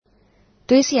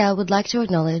3CR would like to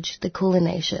acknowledge the Kulin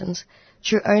Nations,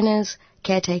 true owners,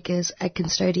 caretakers and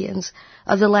custodians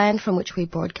of the land from which we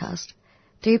broadcast.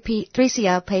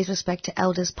 3CR pays respect to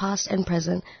elders past and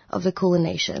present of the Kulin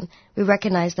Nation. We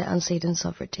recognise their unceded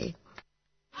sovereignty.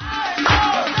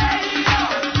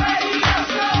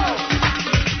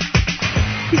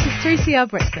 This is 3CR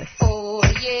Breakfast. Oh,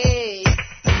 yeah.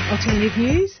 Alternative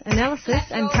news, analysis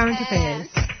and current affairs.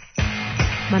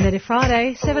 Monday to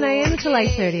Friday, 7am till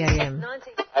 8:30am.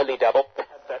 Only double.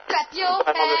 Clap your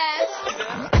hands.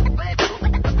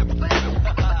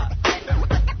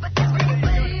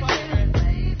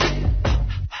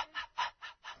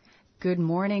 Good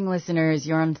morning, listeners.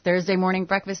 You're on Thursday morning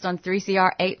breakfast on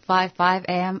 3CR 855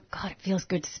 AM. God, it feels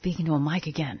good to speak into a mic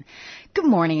again. Good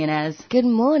morning, Inez. Good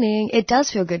morning. It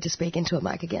does feel good to speak into a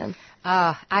mic again.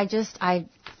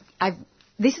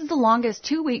 This is the longest,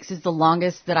 2 weeks is the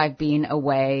longest that I've been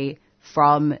away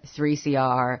from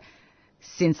 3CR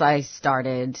since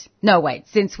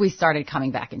we started coming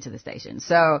back into the station.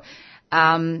 So,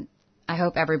 I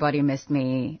hope everybody missed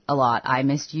me a lot. I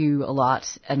missed you a lot,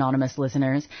 anonymous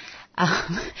listeners.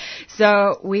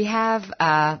 So we have,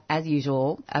 as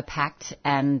usual, a packed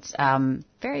and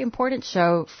very important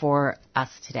show for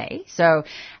us today. So,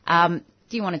 do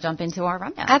you want to jump into our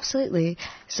rundown? Absolutely.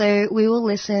 So we will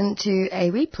listen to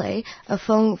a replay of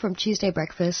Fong from Tuesday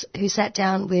Breakfast, who sat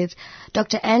down with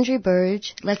Dr. Andrew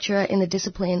Burge, lecturer in the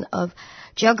discipline of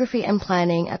Geography and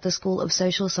Planning at the School of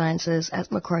Social Sciences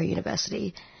at Macquarie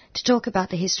University, to talk about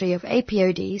the history of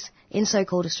APODs in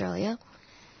so-called Australia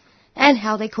and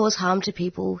how they cause harm to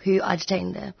people who are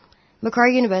detained there.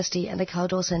 Macquarie University and the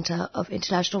Kaldor Centre of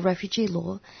International Refugee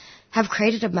Law have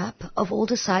created a map of all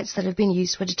the sites that have been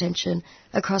used for detention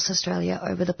across Australia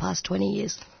over the past 20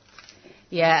 years.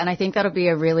 Yeah, and I think that'll be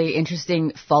a really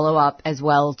interesting follow-up as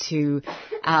well to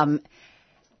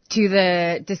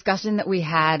the discussion that we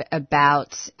had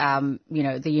about,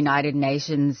 the United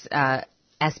Nations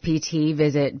SPT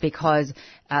visit, because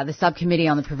the Subcommittee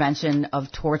on the Prevention of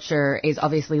Torture is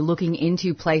obviously looking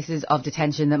into places of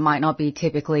detention that might not be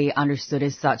typically understood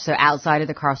as such. So outside of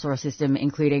the carceral system,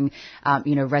 including,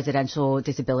 residential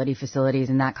disability facilities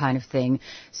and that kind of thing.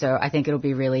 So I think it'll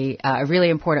be really a really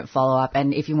important follow-up.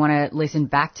 And if you want to listen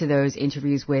back to those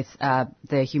interviews with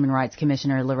the Human Rights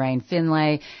Commissioner, Lorraine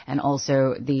Finlay, and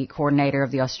also the coordinator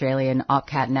of the Australian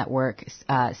OPCAT network,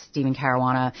 Stephen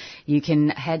Caruana, you can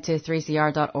head to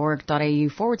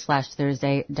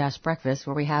 3cr.org.au/Thursday-breakfast,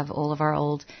 where we have all of our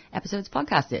old episodes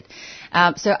podcasted.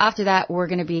 So after that, we're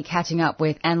going to be catching up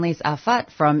with Annelise Afat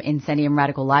from Incendium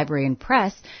Radical Library and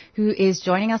Press, who is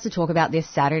joining us to talk about this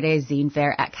Saturday's zine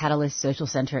fair at Catalyst Social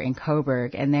Centre in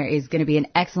Coburg. And there is going to be an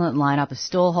excellent lineup of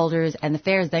stall holders, and the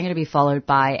fair is then going to be followed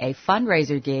by a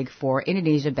fundraiser gig for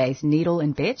Indonesia-based Needle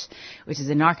and Bitch, which is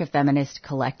a narco-feminist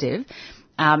collective.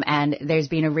 And there's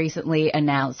been a recently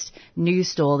announced new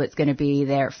stall that's going to be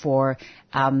there for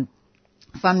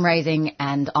fundraising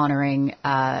and honouring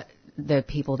the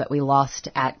people that we lost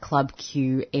at Club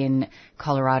Q in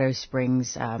Colorado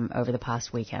Springs over the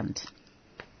past weekend.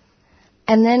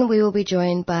 And then we will be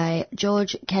joined by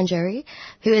George Kanjeri,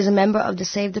 who is a member of the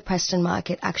Save the Preston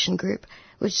Market Action Group,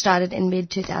 which started in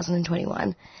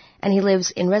mid-2021. And he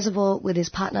lives in Reservoir with his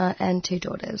partner and 2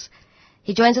 daughters.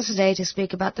 He joins us today to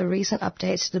speak about the recent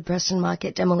updates to the Preston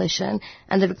Market demolition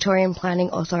and the Victorian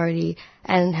Planning Authority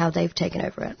and how they've taken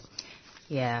over it.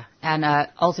 Yeah, and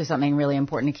also something really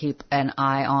important to keep an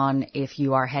eye on if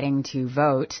you are heading to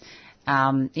vote.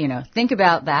 Think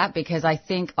about that, because I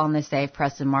think on the Save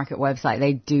Preston Market website,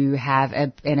 they do have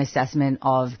an assessment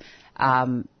of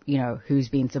who's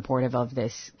been supportive of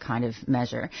this kind of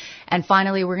measure. And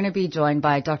finally, we're going to be joined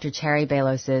by Dr. Cherry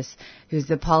Bailosis, who's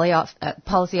the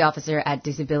policy officer at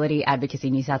Disability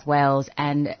Advocacy New South Wales.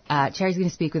 And Cherry's going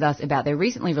to speak with us about their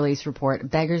recently released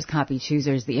report, Beggars Can't Be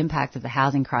Choosers, the Impact of the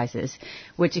Housing Crisis,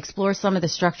 which explores some of the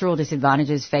structural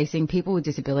disadvantages facing people with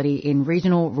disability in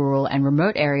regional, rural and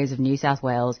remote areas of New South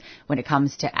Wales when it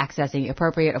comes to accessing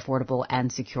appropriate, affordable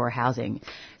and secure housing.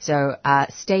 So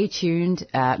stay tuned,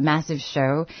 massive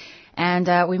show. And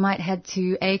we might head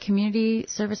to a community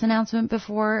service announcement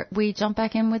before we jump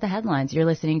back in with the headlines. You're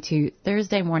listening to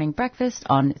Thursday Morning Breakfast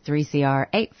on 3CR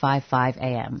 855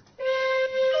 AM.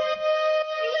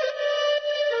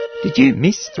 Did you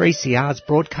miss 3CR's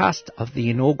broadcast of the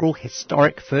inaugural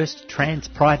historic first Trans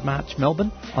Pride March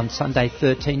Melbourne on Sunday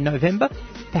 13 November?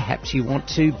 Perhaps you want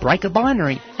to break a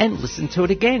binary and listen to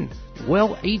it again.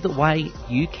 Well, either way,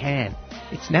 you can.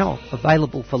 It's now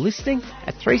available for listening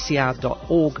at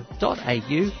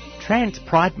 3cr.org.au Trans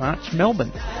Pride March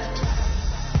Melbourne.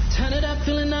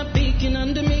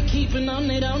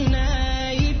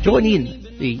 Join in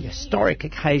the historic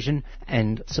occasion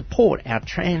and support our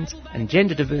trans and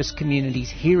gender diverse communities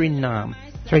here in Naarm.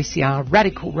 3CR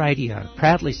Radical Radio,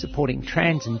 proudly supporting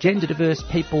trans and gender diverse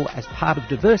people as part of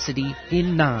diversity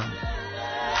in Naarm.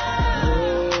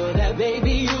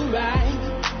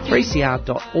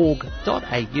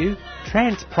 3cr.org.au,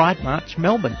 Trans Pride March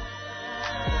Melbourne.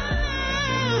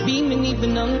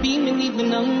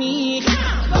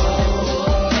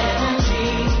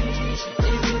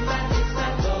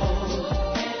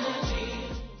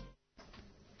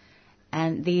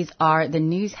 And these are the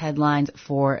news headlines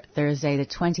for Thursday, the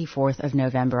 24th of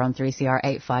November on 3CR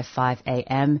 855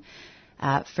 AM.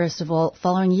 First of all,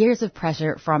 following years of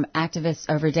pressure from activists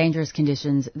over dangerous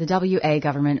conditions, the WA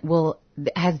government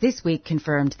has this week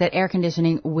confirmed that air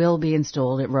conditioning will be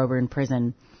installed at Roebourne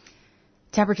Prison.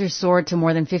 Temperatures soared to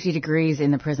more than 50 degrees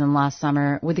in the prison last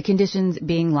summer, with the conditions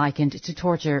being likened to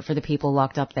torture for the people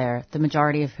locked up there, the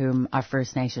majority of whom are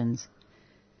First Nations.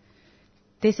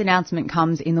 This announcement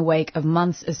comes in the wake of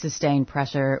months of sustained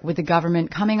pressure, with the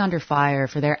government coming under fire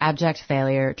for their abject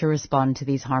failure to respond to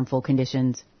these harmful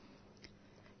conditions.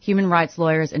 Human rights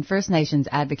lawyers and First Nations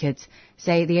advocates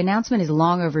say the announcement is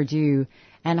long overdue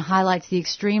and highlights the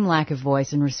extreme lack of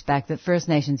voice and respect that First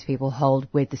Nations people hold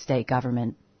with the state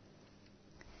government.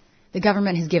 The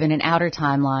government has given an outer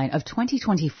timeline of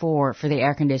 2024 for the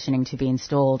air conditioning to be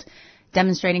installed,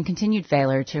 demonstrating continued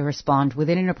failure to respond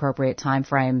within an appropriate time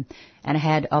frame and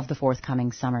ahead of the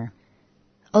forthcoming summer.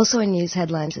 Also in news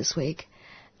headlines this week,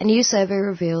 a new survey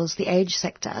reveals the aged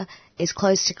sector is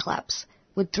close to collapse,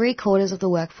 with 3/4 of the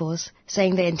workforce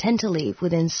saying they intend to leave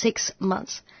within 6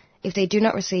 months if they do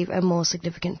not receive a more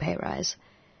significant pay rise.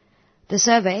 The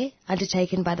survey,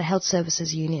 undertaken by the Health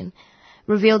Services Union,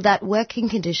 revealed that working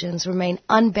conditions remain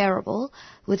unbearable,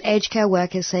 with aged care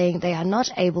workers saying they are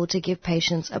not able to give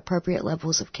patients appropriate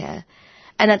levels of care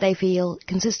and that they feel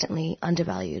consistently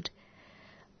undervalued.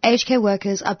 Aged care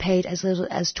workers are paid as little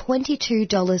as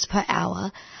 $22 per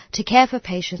hour to care for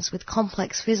patients with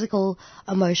complex physical,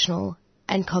 emotional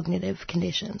and cognitive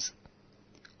conditions.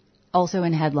 Also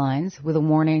in headlines, with a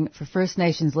warning for First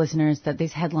Nations listeners that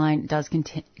this headline does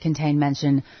contain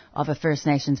mention of a First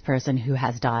Nations person who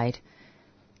has died.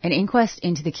 An inquest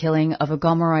into the killing of a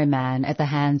Gomeroi man at the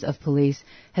hands of police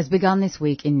has begun this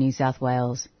week in New South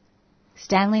Wales.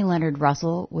 Stanley Leonard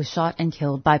Russell was shot and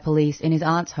killed by police in his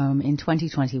aunt's home in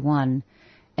 2021,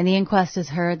 and the inquest has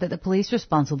heard that the police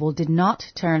responsible did not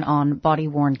turn on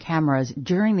body-worn cameras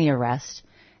during the arrest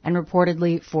and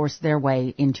reportedly forced their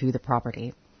way into the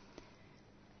property.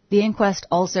 The inquest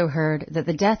also heard that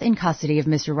the death in custody of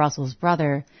Mr. Russell's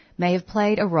brother may have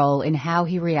played a role in how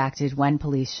he reacted when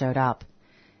police showed up,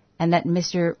 and that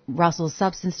Mr. Russell's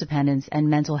substance dependence and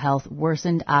mental health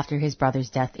worsened after his brother's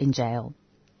death in jail.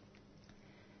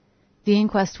 The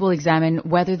inquest will examine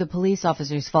whether the police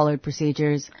officers followed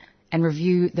procedures and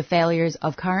review the failures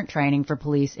of current training for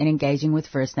police in engaging with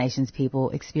First Nations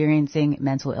people experiencing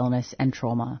mental illness and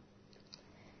trauma.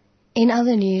 In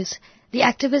other news, the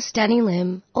activist Danny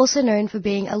Lim, also known for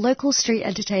being a local street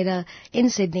entertainer in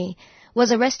Sydney,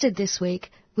 was arrested this week,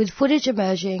 with footage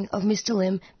emerging of Mr.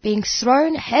 Lim being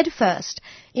thrown headfirst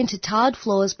into tarred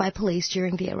floors by police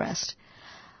during the arrest.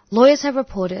 Lawyers have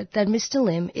reported that Mr.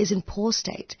 Lim is in poor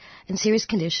state and serious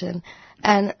condition,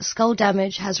 and skull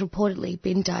damage has reportedly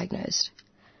been diagnosed.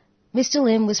 Mr.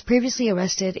 Lim was previously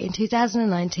arrested in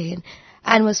 2019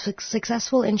 and was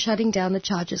successful in shutting down the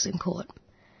charges in court.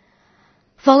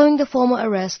 Following the former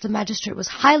arrest, the magistrate was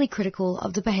highly critical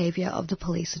of the behaviour of the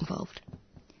police involved.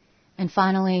 And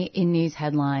finally, in news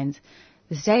headlines,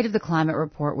 the State of the Climate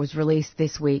Report was released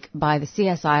this week by the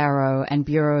CSIRO and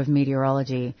Bureau of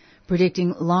Meteorology,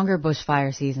 predicting longer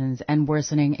bushfire seasons and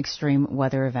worsening extreme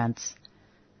weather events.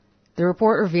 The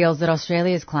report reveals that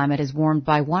Australia's climate has warmed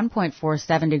by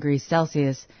 1.47 degrees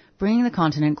Celsius, bringing the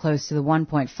continent close to the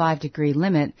 1.5 degree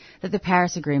limit that the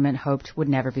Paris Agreement hoped would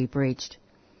never be breached.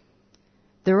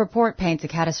 The report paints a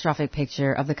catastrophic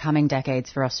picture of the coming decades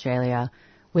for Australia,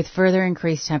 with further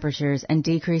increased temperatures and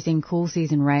decreasing cool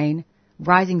season rain,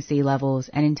 rising sea levels,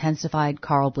 and intensified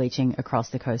coral bleaching across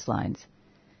the coastlines.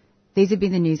 These have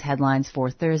been the news headlines for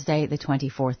Thursday, the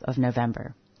 24th of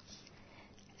November.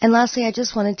 And lastly, I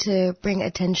just wanted to bring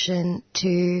attention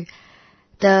to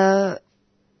the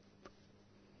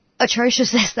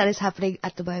atrociousness that is happening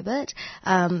at the moment.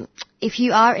 If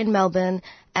you are in Melbourne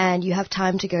and you have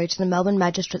time to go to the Melbourne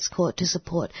Magistrates Court to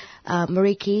support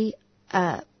Mariki,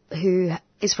 who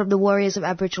is from the Warriors of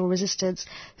Aboriginal Resistance,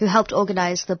 who helped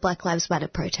organise the Black Lives Matter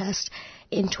protest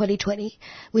in 2020,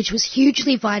 which was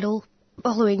hugely vital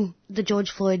following the George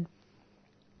Floyd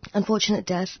unfortunate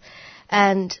death.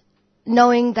 And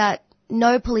knowing that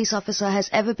no police officer has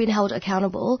ever been held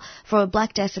accountable for a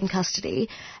black death in custody,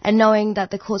 and knowing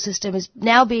that the court system is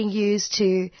now being used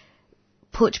to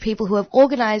put people who have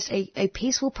organised a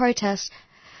peaceful protest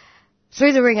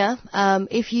through the ringer,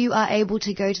 if you are able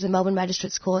to go to the Melbourne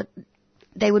Magistrates Court,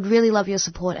 they would really love your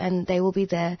support, and they will be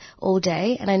there all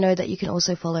day. And I know that you can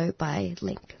also follow by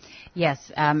link.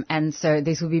 Yes, and so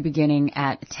this will be beginning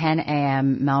at 10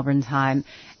 a.m. Melbourne time.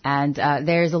 And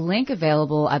there's a link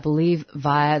available, I believe,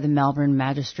 via the Melbourne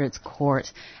Magistrates Court.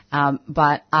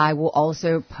 But I will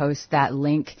also post that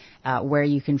link where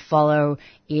you can follow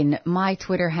in my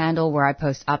Twitter handle, where I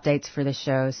post updates for the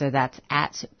show. So that's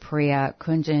at Priya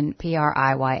Kunjan,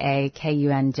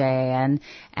 PriyaKunjan.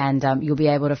 And you'll be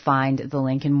able to find the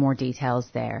link and more details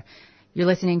there. You're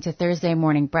listening to Thursday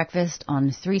Morning Breakfast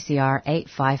on 3CR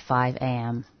 855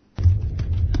 AM.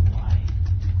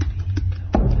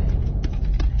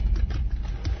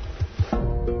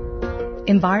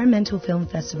 Environmental Film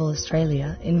Festival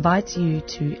Australia invites you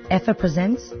to EFA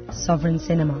Presents Sovereign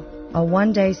Cinema, a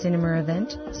one-day cinema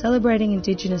event celebrating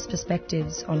Indigenous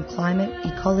perspectives on climate,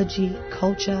 ecology,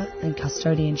 culture and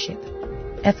custodianship.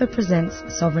 EFA Presents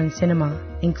Sovereign Cinema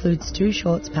includes 2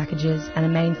 shorts packages and a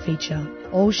main feature,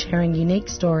 all sharing unique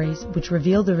stories which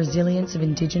reveal the resilience of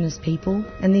Indigenous people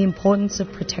and the importance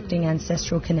of protecting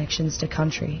ancestral connections to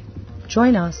country.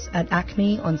 Join us at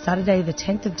ACME on Saturday the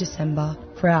 10th of December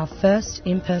for our first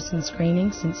in-person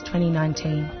screening since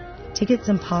 2019. Tickets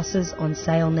and passes on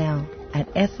sale now at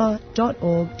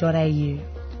effa.org.au.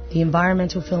 The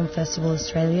Environmental Film Festival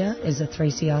Australia is a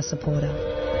 3CR supporter.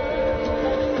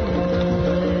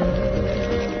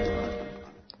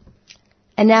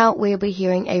 And now we'll be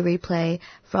hearing a replay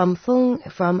from Fung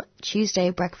from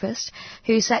Tuesday Breakfast,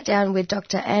 who sat down with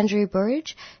Dr. Andrew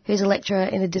Burridge, who's a lecturer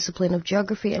in the discipline of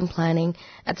Geography and Planning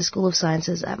at the School of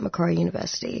Sciences at Macquarie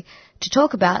University, to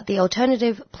talk about the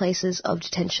alternative places of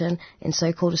detention in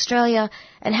so-called Australia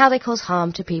and how they cause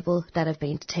harm to people that have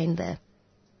been detained there.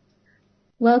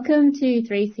 Welcome to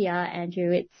 3CR,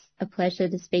 Andrew. It's a pleasure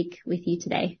to speak with you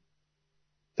today.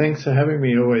 Thanks for having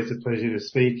me. Always a pleasure to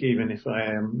speak, even if I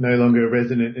am no longer a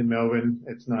resident in Melbourne.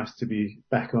 It's nice to be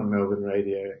back on Melbourne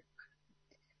radio.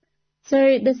 So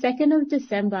the 2nd of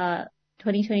December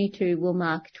 2022 will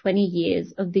mark 20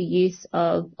 years of the use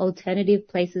of alternative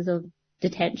places of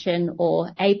detention,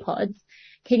 or APODs.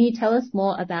 Can you tell us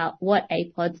more about what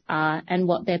APODs are and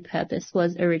what their purpose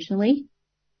was originally?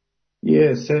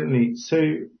 Yeah, certainly. So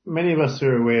many of us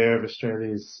are aware of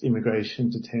Australia's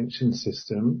immigration detention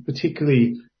system,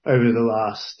 particularly over the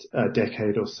last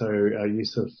decade or so, our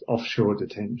use of offshore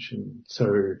detention.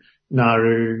 So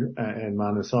Nauru and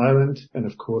Manus Island, and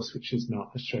of course, which is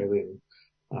not Australian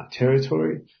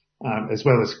territory, as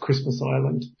well as Christmas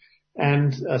Island.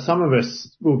 And some of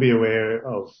us will be aware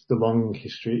of the long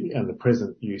history and the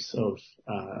present use of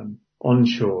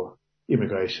onshore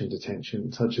immigration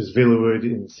detention, such as Villawood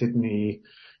in Sydney,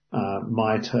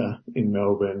 Maita in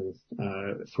Melbourne,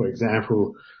 for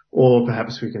example, or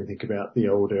perhaps we can think about the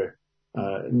older,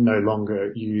 no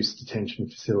longer used detention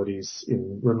facilities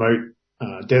in remote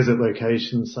desert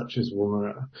locations such as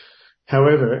Woomera.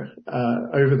 However,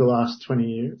 over the last 20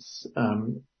 years,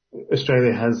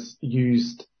 Australia has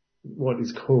used what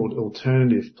is called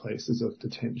alternative places of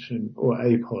detention, or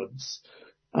APODs,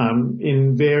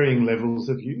 in varying levels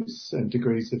of use and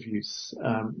degrees of use,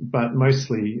 but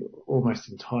mostly, almost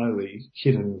entirely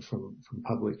hidden from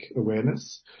public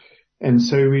awareness. And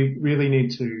so we really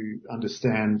need to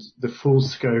understand the full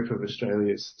scope of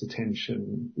Australia's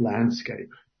detention landscape,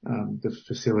 the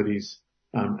facilities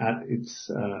at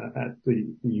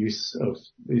the use of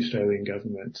the Australian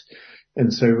government.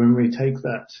 And so when we take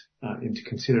that into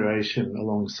consideration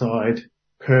alongside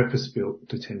purpose-built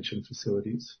detention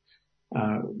facilities,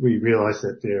 we realise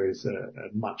that there is a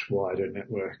much wider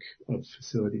network of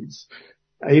facilities.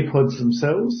 APODs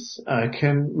themselves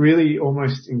can really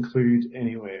almost include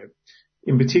anywhere.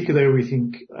 In particular, we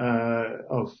think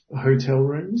of hotel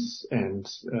rooms and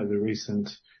the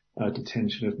recent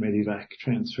detention of Medivac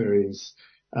transferees,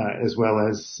 as well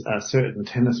as certain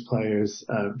tennis players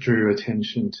drew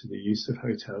attention to the use of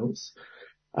hotels.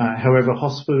 However,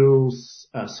 hospitals,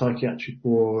 psychiatric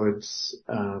wards,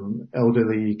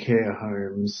 elderly care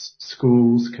homes,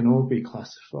 schools can all be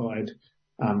classified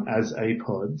as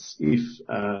APODs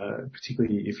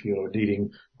particularly if you're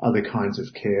needing other kinds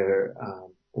of care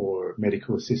or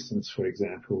medical assistance, for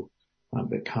example,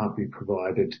 that can't be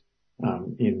provided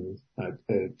in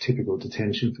a typical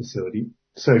detention facility.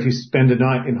 So if you spend a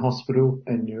night in hospital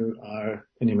and you are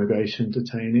an immigration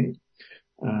detainee,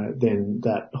 then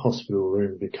that hospital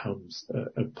room becomes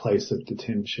a place of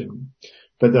detention.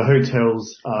 But the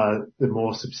hotels are the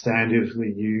more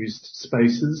substantively used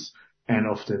spaces and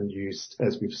often used,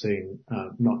 as we've seen,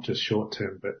 not just short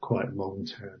term, but quite long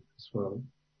term as well.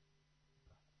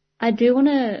 I do want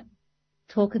to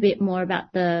talk a bit more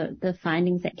about the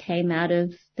findings that came out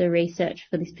of the research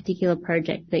for this particular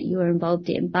project that you were involved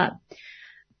in. But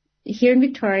here in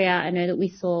Victoria, I know that we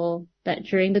saw that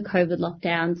during the COVID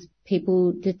lockdowns,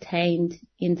 people detained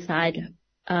inside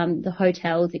the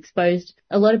hotels exposed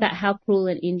a lot about how cruel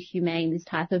and inhumane this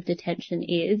type of detention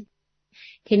is.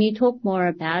 Can you talk more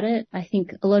about it? I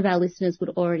think a lot of our listeners would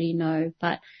already know,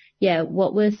 but yeah,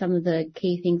 what were some of the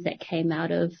key things that came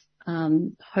out of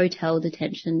hotel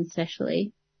detention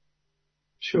especially?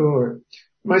 Sure.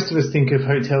 Most of us think of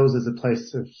hotels as a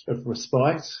place of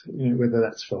respite, whether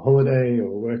that's for holiday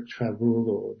or work travel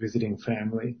or visiting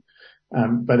family.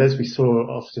 But as we saw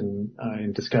often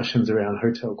in discussions around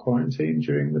hotel quarantine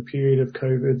during the period of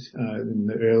COVID, in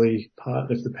the early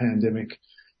part of the pandemic,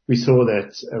 we saw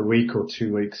that a week or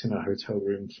 2 weeks in a hotel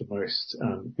room for most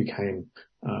became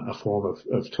a form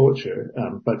of torture,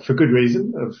 but for good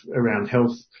reason, around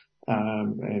health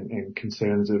and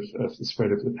concerns of the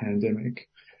spread of the pandemic.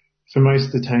 For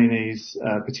most detainees,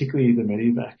 particularly the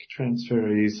Medivac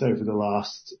transferees over the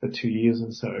last 2 years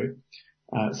or so,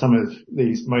 some of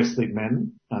these, mostly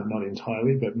men, not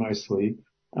entirely, but mostly,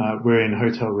 were in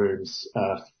hotel rooms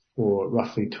for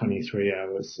roughly 23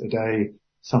 hours a day,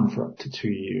 some for up to 2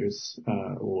 years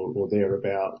or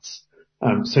thereabouts.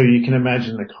 So you can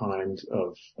imagine the kind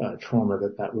of trauma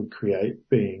that would create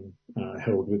being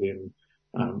held within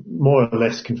more or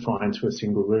less confined to a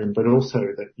single room, but also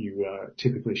that you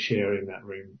typically share in that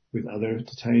room with other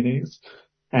detainees,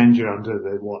 and you're under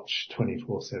the watch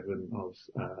 24/7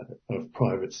 of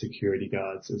private security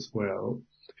guards as well.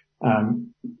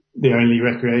 The only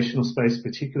recreational space,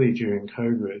 particularly during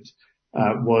COVID,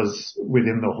 was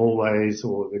within the hallways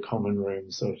or the common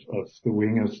rooms of the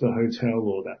wing of the hotel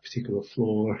or that particular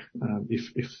floor,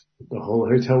 if the whole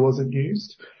hotel wasn't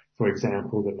used. For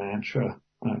example, the Mantra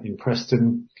in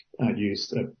Preston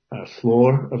used a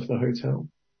floor of the hotel.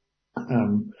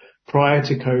 Prior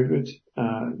to COVID,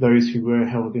 those who were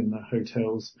held in the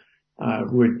hotels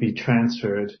would be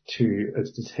transferred to a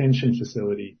detention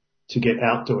facility to get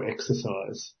outdoor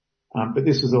exercise. But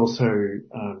this was also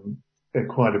a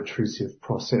quite obtrusive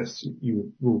process.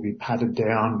 You will be patted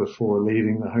down before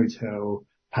leaving the hotel,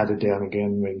 patted down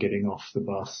again when getting off the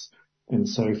bus, and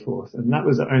so forth. And that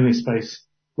was the only space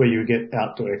where you would get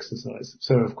outdoor exercise.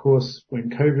 So of course, when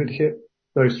COVID hit,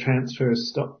 those transfers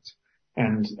stopped,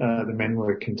 and the men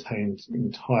were contained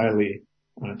entirely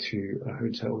to a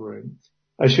hotel room.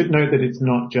 I should note that it's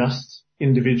not just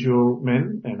individual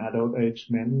men and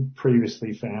adult-aged men,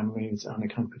 previously families,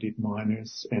 unaccompanied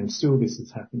minors, and still this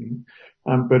is happening,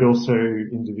 but also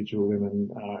individual women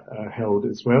are held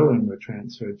as well and were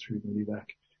transferred through Medivac.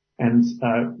 And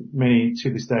many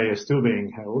to this day are still being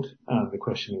held. The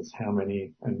question is how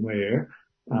many and where.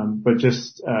 But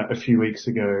just a few weeks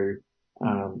ago,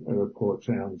 a report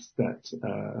found that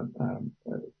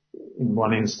in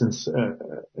one instance,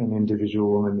 an individual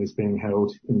woman is being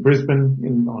held in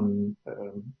Brisbane on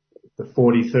the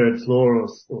 43rd floor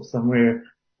or somewhere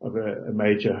of a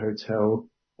major hotel,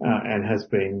 and has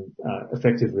been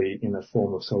effectively in a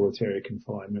form of solitary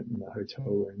confinement in the hotel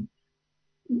room.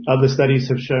 Other studies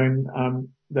have shown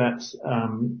that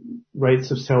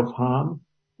rates of self-harm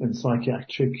and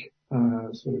psychiatric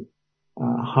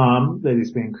harm that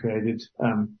is being created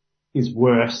is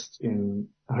worst in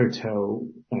hotel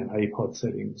and APOD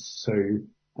settings. So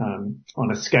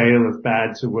on a scale of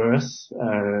bad to worse,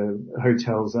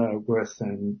 hotels are worse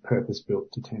than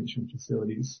purpose-built detention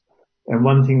facilities. And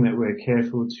one thing that we're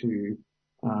careful to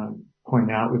point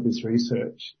out with this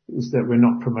research is that we're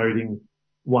not promoting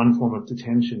one form of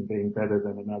detention being better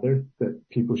than another, that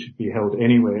people should be held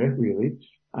anywhere really,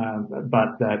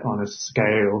 but that on a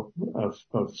scale of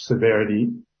severity,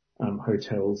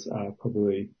 hotels are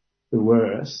probably the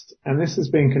worst. And this has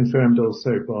been confirmed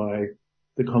also by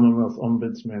the Commonwealth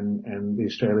Ombudsman and the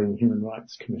Australian Human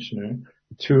Rights Commissioner,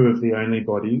 two of the only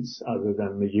bodies other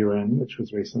than the UN, which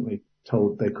was recently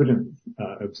told they couldn't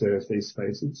observe these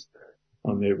spaces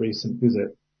on their recent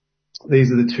visit.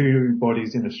 These are the two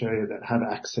bodies in Australia that have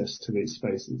access to these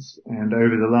spaces. And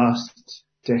over the last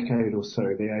decade or so,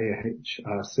 the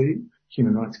AHRC,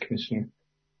 Human Rights Commissioner,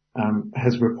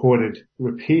 has reported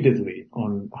repeatedly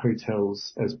on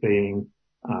hotels as being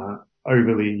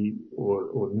overly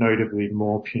or notably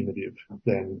more punitive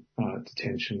than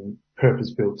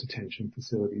purpose-built detention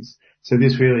facilities. So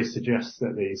this really suggests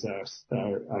that these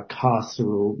are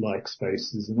carceral-like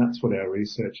spaces, and that's what our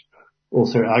research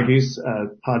also argues.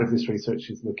 Part of this research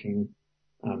is looking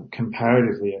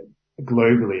comparatively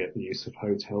globally at the use of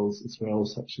hotels as well,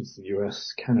 such as the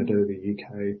US, Canada, the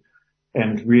UK,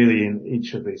 and really in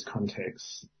each of these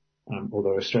contexts,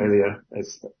 although Australia,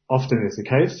 as often is the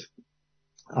case,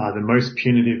 are the most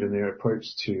punitive in their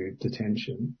approach to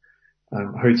detention.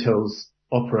 Hotels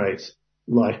operate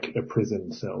like a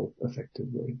prison cell,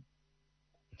 effectively.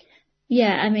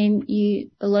 Yeah, I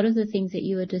mean, a lot of the things that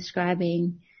you were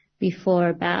describing before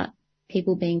about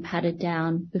people being patted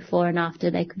down before and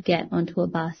after they could get onto a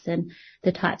bus and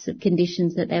the types of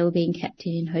conditions that they were being kept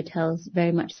in hotels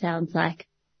very much sounds like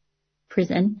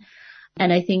prison.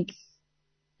 And I think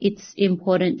it's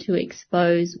important to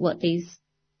expose what these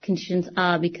conditions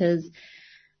are, because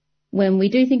when we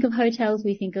do think of hotels,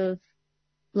 we think of,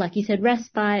 like you said,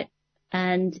 respite,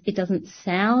 and it doesn't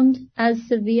sound as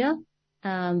severe.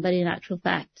 But in actual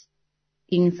fact,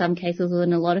 in some cases or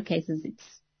in a lot of cases, it's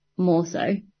more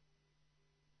so.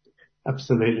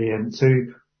 Absolutely. And so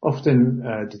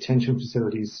often, detention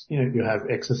facilities, you have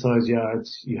exercise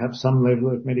yards, you have some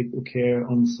level of medical care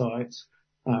on site,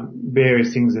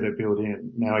 various things that are built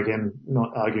in. Now, again,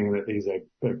 not arguing that these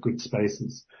are good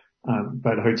spaces,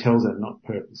 but hotels are not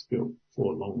purpose-built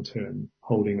for long-term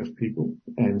holding of people.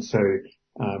 And so,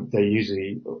 they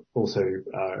usually also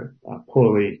are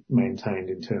poorly maintained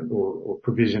in terms or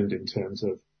provisioned in terms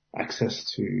of access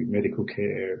to medical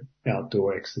care,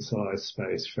 outdoor exercise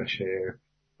space, fresh air,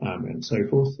 and so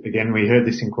forth. Again, we heard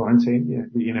this in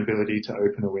quarantine. The inability to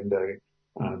open a window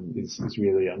is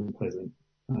really unpleasant,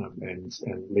 and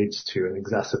leads to an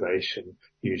exacerbation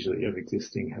usually of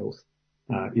existing health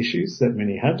issues that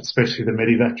many have, especially the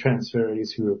Medivac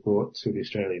transferees who were brought to the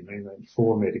Australian mainland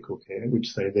for medical care,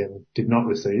 which they then did not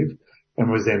receive, and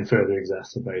was then further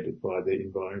exacerbated by the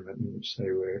environment in which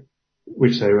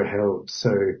they were held.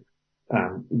 So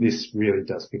this really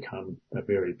does become a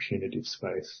very punitive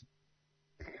space.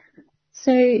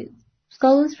 So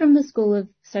scholars from the School of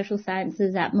Social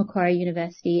Sciences at Macquarie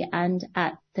University and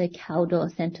at the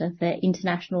Kaldor Centre for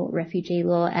International Refugee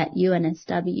Law at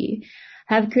UNSW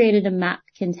have created a map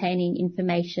containing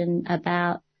information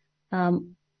about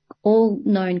all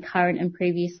known current and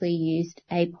previously used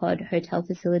APOD hotel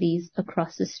facilities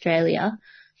across Australia.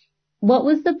 What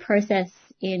was the process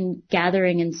in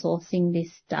gathering and sourcing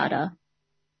this data?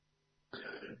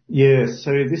 Yeah,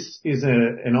 so this is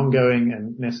an ongoing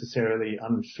and necessarily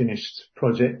unfinished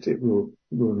project. It will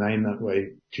remain that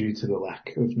way due to the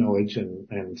lack of knowledge and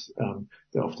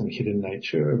the often hidden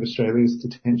nature of Australia's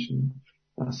detention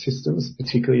systems,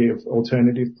 particularly of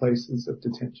alternative places of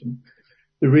detention.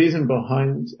 The reason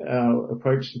behind our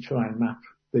approach to try and map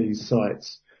these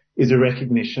sites is a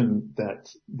recognition that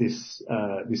this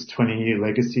 20-year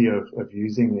legacy of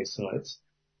using these sites,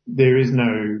 there is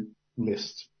no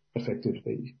list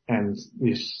effectively, and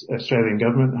the Australian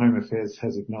Government, Home Affairs,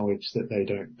 has acknowledged that they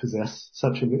don't possess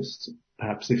such a list.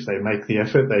 Perhaps if they make the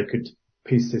effort, they could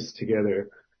piece this together.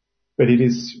 But it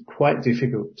is quite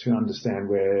difficult to understand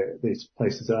where these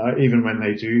places are, even when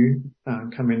they do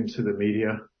come into the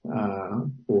media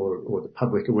or the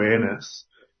public awareness.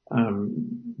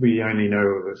 We only know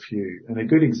of a few. And a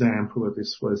good example of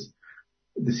this was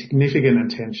the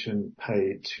significant attention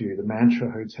paid to the Mantra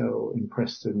Hotel in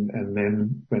Preston, and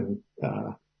then when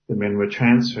the men were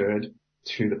transferred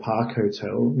to the Park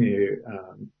Hotel near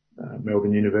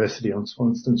Melbourne University on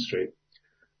Swanston Street.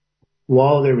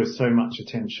 While there was so much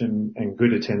attention and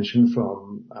good attention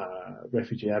from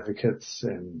refugee advocates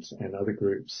and other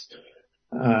groups,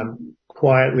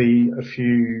 quietly a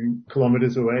few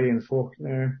kilometres away in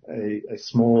Fawkner, a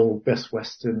small Best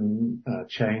Western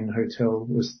chain hotel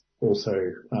was also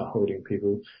holding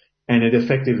people, and it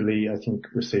effectively, I think,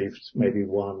 received maybe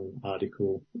one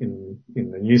article in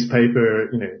the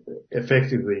newspaper.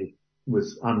 Effectively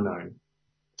was unknown.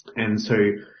 And so,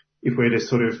 if we're to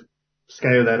sort of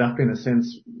scale that up in a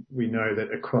sense, we know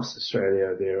that across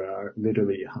Australia there are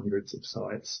literally hundreds of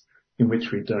sites in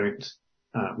which we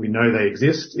know they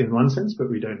exist in one sense, but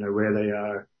we don't know where they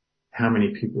are, how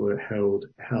many people are held,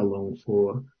 how long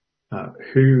for,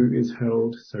 who is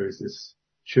held. So is this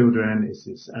children? Is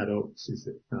this adults? Is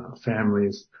it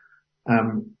families?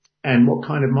 And what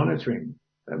kind of monitoring?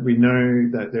 We know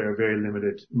that there are very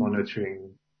limited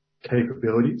monitoring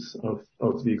capabilities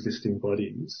of the existing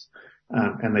bodies.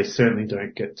 And they certainly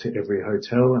don't get to every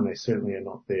hotel, and they certainly are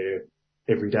not there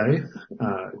every day.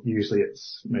 Usually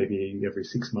it's maybe every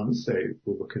 6 months, so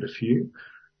we'll look at a few.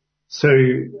 So,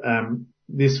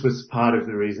 this was part of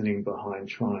the reasoning behind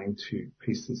trying to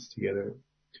piece this together.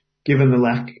 Given the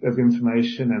lack of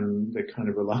information and the kind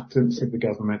of reluctance of the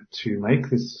government to make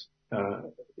this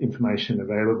information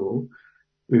available,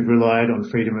 we've relied on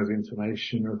freedom of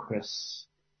information requests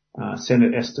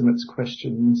Senate estimates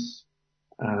questions,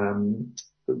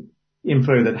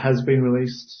 info that has been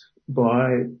released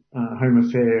by Home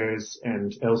Affairs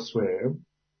and elsewhere.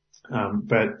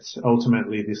 But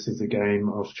ultimately this is a game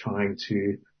of trying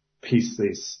to piece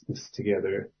this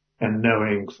together and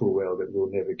knowing full well that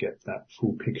we'll never get that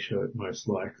full picture most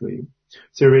likely.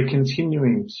 So we're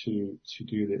continuing to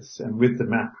do this, and with the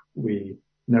map we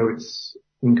know it's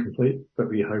incomplete, but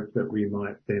we hope that we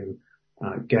might then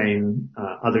gain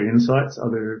other insights.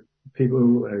 Other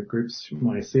people, groups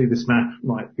might see this map,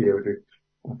 might be able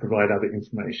to provide other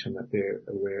information that they're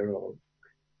aware of.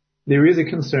 There is a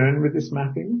concern with this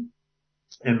mapping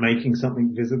and making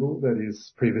something visible that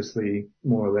is previously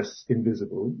more or less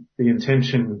invisible. The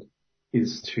intention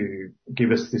is to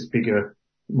give us this bigger,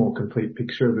 more complete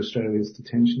picture of Australia's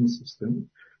detention system,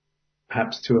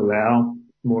 perhaps to allow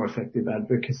more effective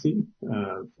advocacy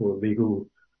for legal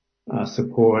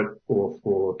support or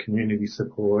for community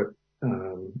support,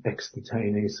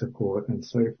 ex-detainee support and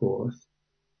so forth.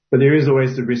 But there is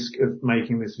always the risk of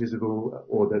making this visible,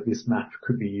 or that this map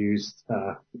could be used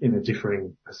in a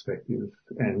differing perspective.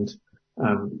 And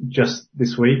just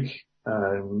this week,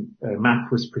 a map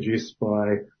was produced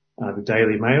by the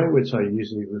Daily Mail, which I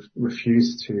usually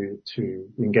refuse to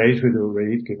engage with or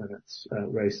read, given its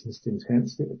racist intent,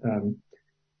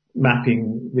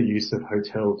 mapping the use of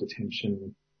hotel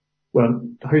detention,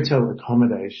 hotel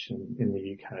accommodation in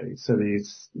the UK. So the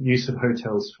use of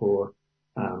hotels for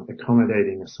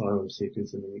accommodating asylum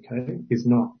seekers in the UK is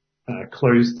not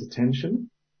closed detention.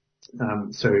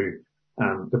 So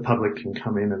the public can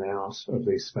come in and out of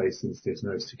these spaces. There's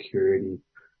no security.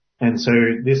 And so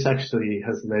this actually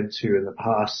has led to, in the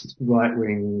past,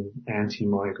 right-wing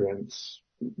anti-migrant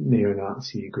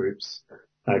neo-Nazi groups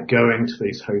going to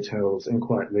these hotels and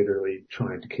quite literally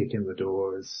trying to kick in the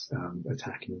doors,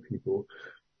 attacking people.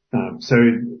 So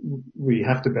we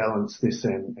have to balance this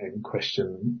and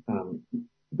question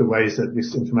the ways that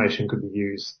this information could be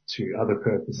used to other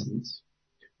purposes.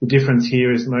 The difference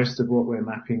here is most of what we're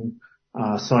mapping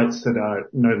are sites that are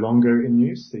no longer in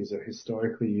use. These are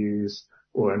historically used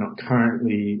or are not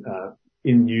currently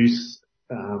in use,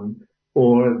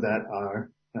 or that are,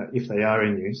 if they are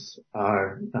in use,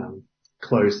 are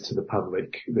closed to the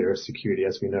public. There is security,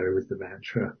 as we know, with the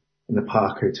Mantra and the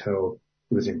Park Hotel.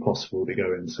 It was impossible to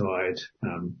go inside,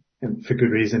 and for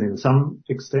good reason in some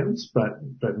extents, but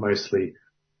mostly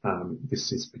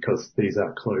this is because these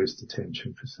are closed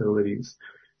detention facilities.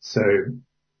 So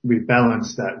we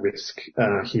balance that risk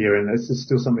here, and this is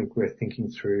still something we're thinking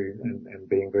through and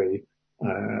being very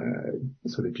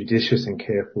sort of judicious and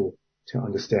careful to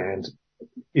understand,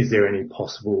 is there any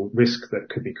possible risk that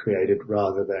could be created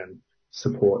rather than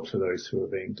support for those who are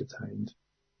being detained?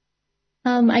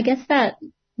 I guess that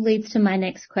leads to my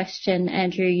next question,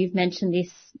 Andrew. You've mentioned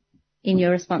this in your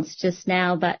response just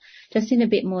now, but just in a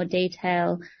bit more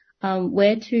detail,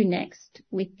 where to next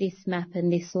with this map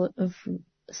and this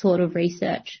sort of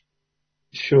research?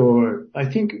 Sure.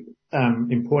 I think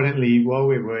importantly, while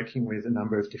we're working with a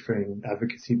number of different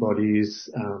advocacy bodies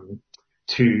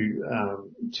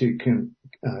to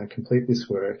complete this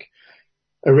work,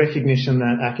 a recognition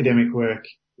that academic work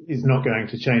is not going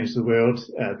to change the world.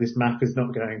 This map is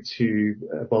not going to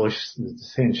abolish the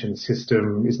detention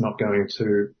system, is not going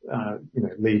to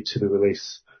lead to the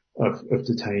release of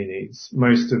detainees.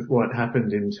 Most of what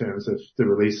happened in terms of the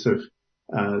release of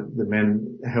the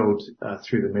men held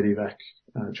through the Medivac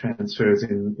transfers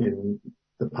in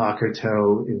the Park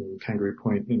Hotel, in Kangaroo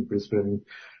Point in Brisbane,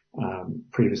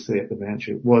 previously at the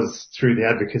Mantra, was through the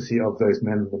advocacy of those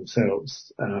men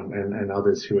themselves, and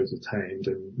others who were detained,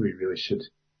 and we really should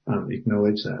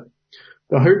acknowledge that.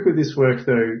 The hope with this work,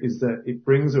 though, is that it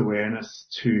brings awareness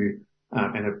to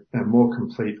and a more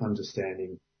complete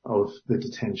understanding of the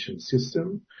detention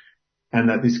system, and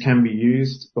that this can be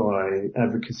used by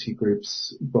advocacy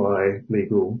groups, by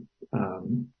legal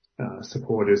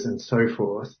supporters and so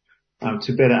forth,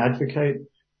 to better advocate,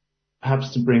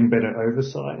 perhaps to bring better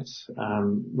oversight,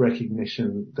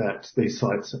 recognition that these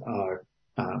sites are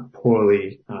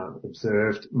poorly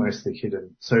observed, mostly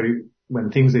hidden. So when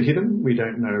things are hidden, we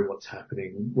don't know what's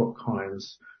happening, what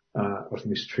kinds of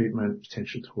mistreatment,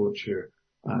 potential torture,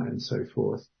 and so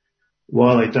forth.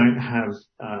 While I don't have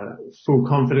full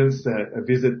confidence that a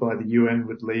visit by the UN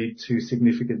would lead to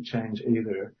significant change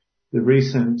either, the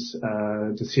recent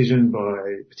decision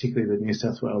by particularly the New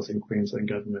South Wales and Queensland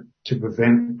government to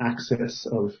prevent access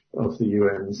of the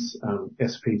UN's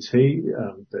SPT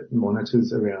that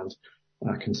monitors around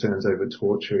concerns over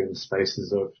torture in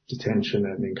spaces of detention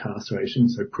and incarceration,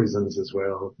 so prisons as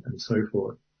well and so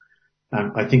forth.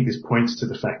 I think this points to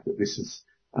the fact that this is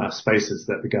spaces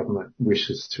that the government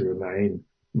wishes to remain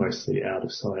mostly out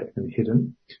of sight and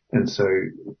hidden. And so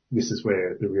this is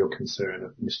where the real concern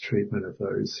of mistreatment of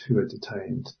those who are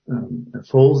detained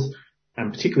falls.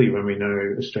 And particularly when we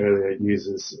know Australia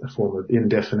uses a form of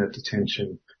indefinite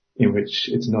detention in which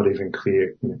it's not even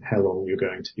clear how long you're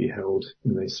going to be held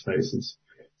in these spaces.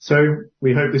 So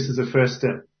we hope this is a first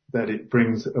step, that it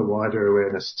brings a wider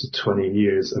awareness to 20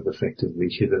 years of effectively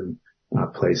hidden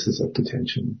places of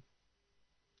detention.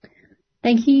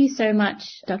 Thank you so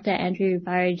much, Dr. Andrew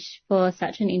Burridge, for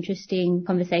such an interesting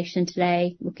conversation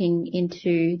today, looking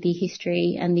into the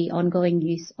history and the ongoing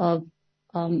use of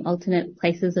alternate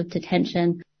places of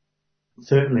detention.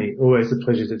 Certainly, always a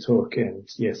pleasure to talk, and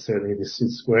yes, certainly this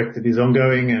is work that is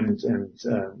ongoing, and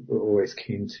we're always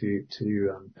keen to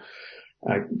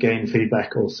gain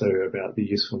feedback also about the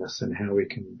usefulness and how we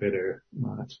can better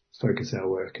focus our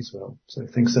work as well. So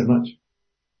thanks so much.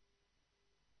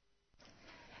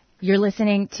 You're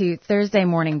listening to Thursday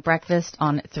Morning Breakfast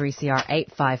on 3CR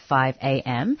 855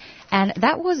 AM. And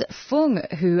that was Fung,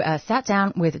 who sat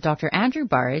down with Dr. Andrew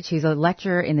Burridge, who's a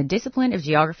lecturer in the discipline of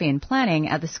Geography and Planning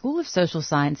at the School of Social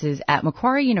Sciences at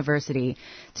Macquarie University,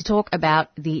 to talk about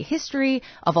the history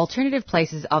of alternative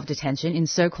places of detention in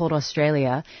so-called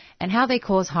Australia and how they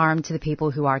cause harm to the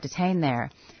people who are detained there.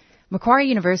 Macquarie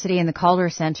University and the Calder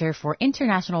Centre for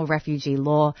International Refugee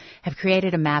Law have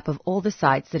created a map of all the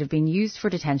sites that have been used for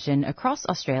detention across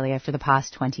Australia for the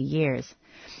past 20 years.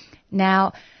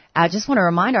 Now, I just want to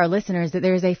remind our listeners that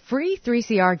there is a free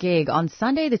 3CR gig on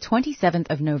Sunday the 27th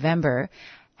of November.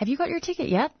 Have you got your ticket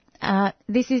yet?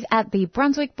 This is at the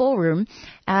Brunswick Ballroom,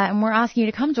 and we're asking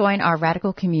you to come join our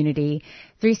radical community.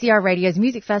 3CR Radio's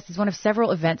Music Fest is one of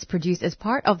several events produced as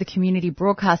part of the Community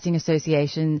Broadcasting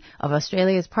Association of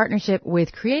Australia's partnership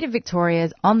with Creative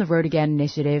Victoria's On the Road Again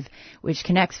initiative, which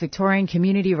connects Victorian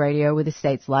community radio with the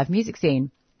state's live music scene.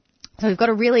 So we've got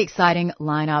a really exciting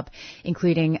lineup,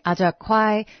 including Aja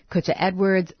Kwai, Kutcha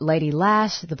Edwards, Lady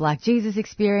Lash, The Black Jesus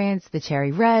Experience, The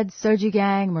Cherry Reds, Soju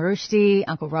Gang, Marushti,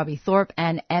 Uncle Robbie Thorpe,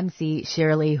 and MC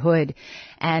Shirley Hood.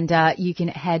 And you can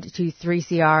head to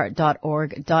 3cr.org.au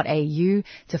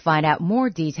to find out more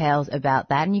details about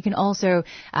that. And you can also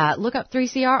look up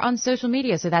 3CR on social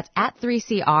media. So that's at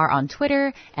 3CR on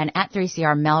Twitter and at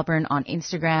 3CR Melbourne on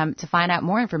Instagram to find out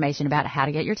more information about how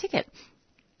to get your ticket.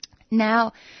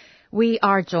 Now, we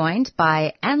are joined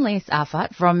by Annalise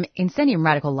Afat from Incenium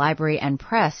Radical Library and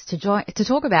Press to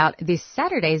talk about this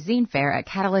Saturday's zine fair at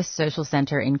Catalyst Social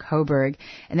Centre in Coburg.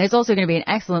 And there's also going to be an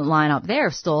excellent lineup there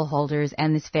of stall holders,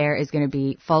 and this fair is going to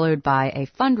be followed by a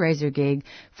fundraiser gig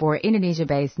for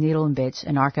Indonesia-based Needle and Bitch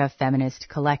Anarcha Feminist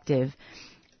Collective.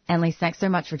 Annalise, thanks so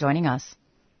much for joining us.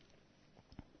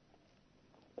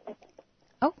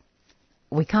 Oh,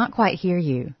 we can't quite hear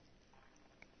you.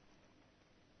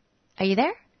 Are you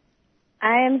there?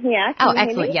 I am here. Oh,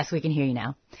 excellent. Yes, we can hear you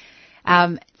now.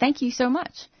 Thank you so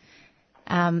much.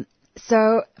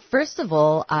 So, first of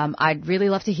all, I'd really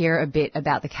love to hear a bit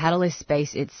about the Catalyst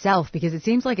space itself, because it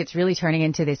seems like it's really turning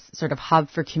into this sort of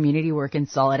hub for community work and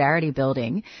solidarity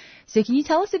building. So can you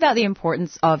tell us about the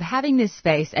importance of having this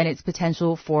space and its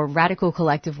potential for radical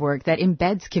collective work that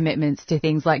embeds commitments to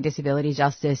things like disability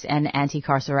justice and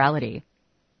anti-carcerality?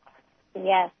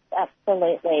 Yes,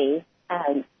 absolutely.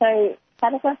 So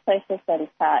Catalyst Social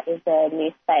Centre is a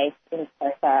new space in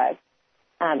Coburg.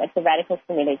 It's a radical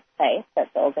community space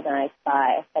that's organised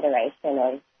by a federation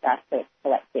of grassroots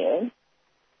collectives.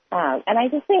 And I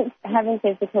just think having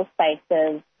physical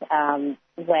spaces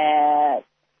where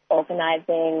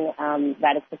organising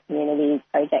radical community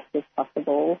projects is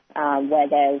possible, where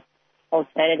there's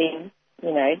alternatives,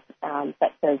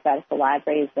 such as radical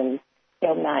libraries and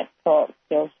film nights, talks,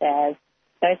 skill shares,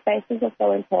 those spaces are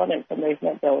so important for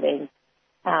movement building.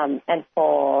 And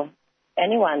for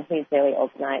anyone who's really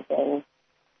organising,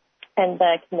 and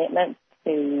the commitment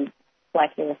to,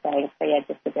 like you were saying, create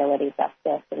disability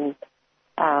justice and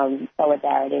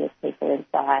solidarity with people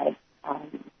inside.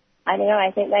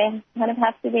 I think they kind of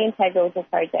have to be integral to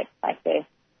projects like this.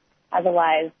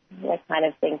 Otherwise, we're kind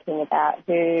of thinking about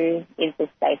who is this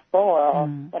space for, or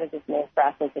what does this mean for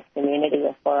us as a community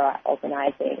or for our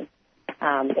organising,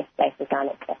 if spaces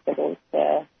aren't accessible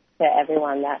to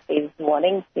everyone that is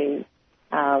wanting to,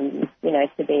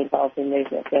 to be involved in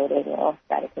movement building or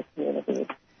radical communities.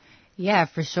 Yeah,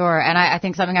 for sure. And I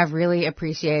think something I've really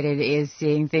appreciated is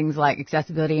seeing things like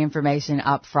accessibility information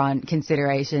up front,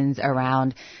 considerations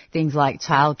around things like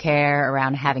childcare,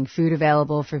 around having food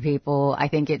available for people. I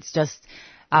think it's just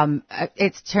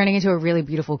it's turning into a really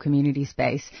beautiful community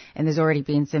space, and there's already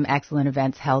been some excellent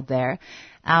events held there.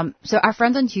 So our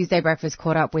friends on Tuesday Breakfast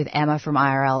caught up with Emma from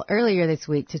IRL earlier this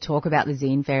week to talk about the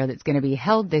Zine Fair that's going to be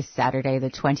held this Saturday, the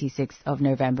 26th of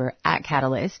November at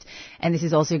Catalyst. And this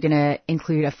is also going to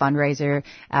include a fundraiser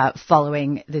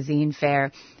following the Zine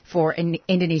Fair for an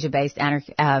Indonesia-based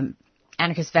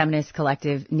anarchist feminist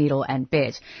collective Needle and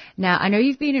Bit. Now, I know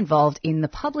you've been involved in the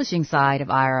publishing side of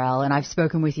IRL, and I've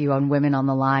spoken with you on Women on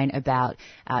the Line about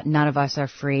None of Us Are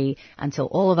Free Until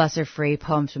All of Us Are Free,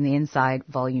 Poems from the Inside,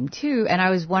 Volume 2, and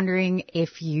I was wondering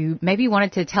if you maybe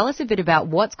wanted to tell us a bit about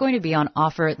what's going to be on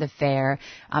offer at the fair,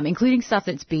 including stuff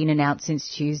that's been announced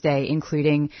since Tuesday,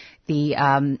 including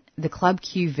the Club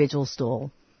Q Vigil stall.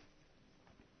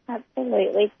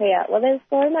 Absolutely, Priya. Well, there's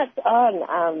so much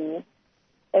on.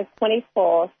 There's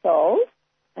 24 stalls,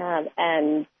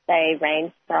 and they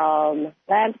range from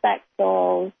land-back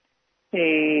stalls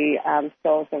to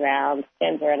stalls around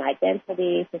gender and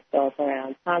identity, to stalls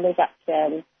around harm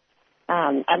reduction.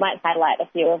 I might highlight a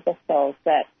few of the stalls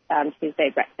that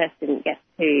Tuesday Breakfast didn't get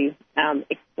to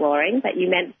exploring, but you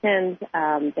mentioned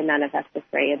the None of Us Are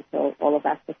Free Until All of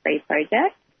Us Are Free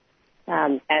project,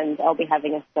 and I'll be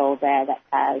having a stall there that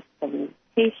has some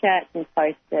T-shirts and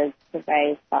posters to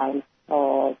raise funds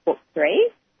for Book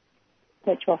 3,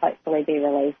 which will hopefully be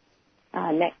released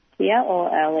next year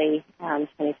or early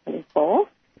 2024.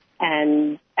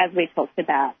 And as we talked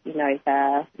about, you know,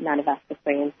 the None of Us Are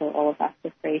Free Until All of Us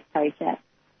Are Free project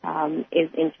is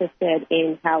interested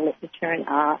in how literature and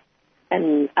art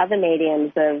and other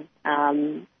mediums of,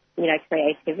 you know,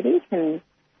 creativity can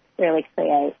really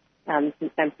create and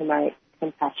promote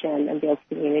compassion and build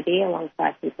community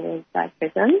alongside people inside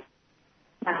prison.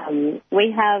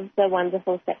 We have the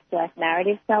wonderful Sex Work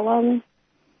Narrative Salon.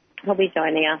 He'll be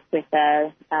joining us with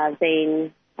a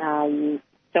zine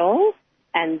stall,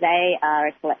 and they are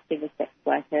a collective of sex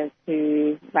workers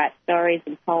who write stories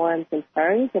and poems and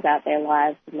prose about their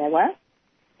lives and their work.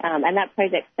 And that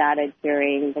project started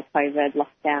during the COVID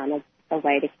lockdown as a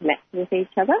way to connect with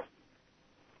each other.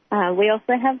 We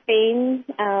also have Bean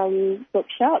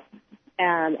Bookshop,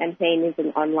 and Bean is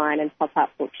an online and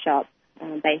pop-up bookshop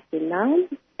based in Naarm,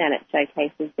 and it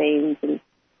showcases zines and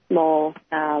small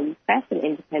press and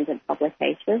independent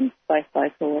publications, both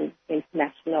local and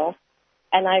international.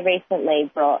 And I recently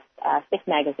brought Sick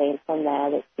Magazine from there,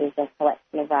 which is a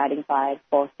collection of writing by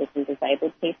sick and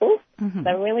disabled people. Mm-hmm. So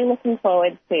I'm really looking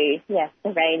forward to, the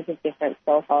range of different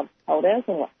stall holders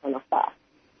and what's on offer.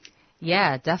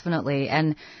 Yeah, definitely.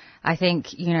 And I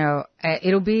think, you know,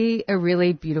 it'll be a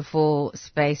really beautiful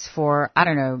space for, I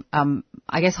don't know,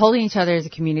 I guess holding each other as a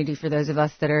community for those of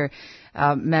us that are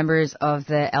members of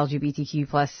the LGBTQ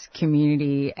plus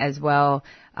community as well,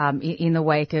 in the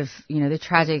wake of, you know, the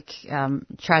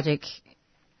tragic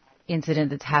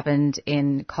incident that's happened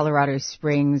in Colorado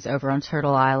Springs over on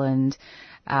Turtle Island.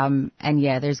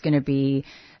 There's going to be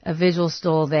a visual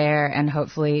stall there, and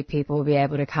hopefully people will be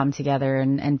able to come together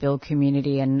and build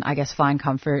community and, I guess, find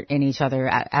comfort in each other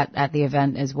at the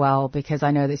event as well, because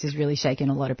I know this is really shaking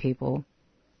a lot of people.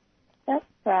 That's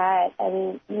right.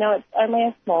 And, you know, it's only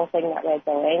a small thing that we're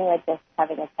doing. We're just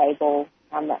having a table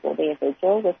that will be a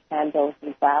vigil with candles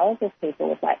and flowers if people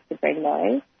would like to bring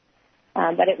those.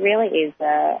 But it really is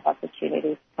an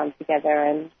opportunity to come together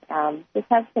and just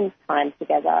have some time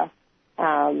together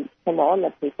to mourn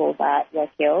the people that were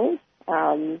killed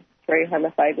through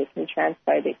homophobic and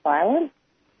transphobic violence,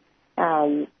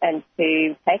 and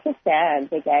to take a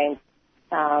stand against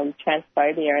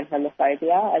transphobia and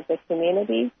homophobia as a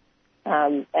community.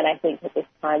 And I think at this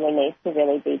time we need to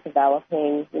really be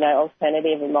developing, you know,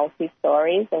 alternative and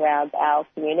multi-stories around our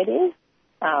communities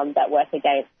that work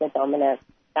against the dominant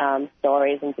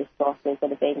stories and discourses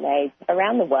that are being made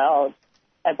around the world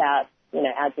about, you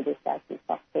know, LGBT and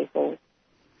soft people.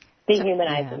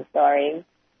 Dehumanizing stories.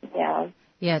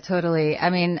 Yeah, totally. I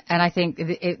mean, and I think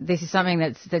this is something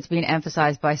that's been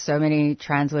emphasized by so many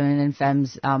trans women and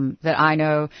femmes that I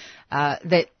know,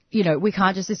 that, you know, we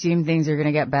can't just assume things are going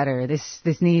to get better.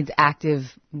 This needs active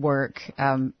work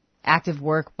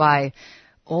by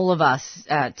all of us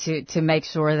to make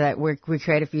sure that we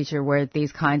create a future where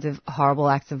these kinds of horrible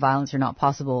acts of violence are not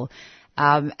possible.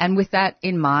 And with that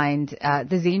in mind,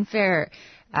 the Zine Fair,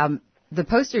 the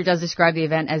poster does describe the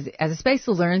event as a space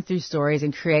to learn through stories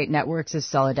and create networks of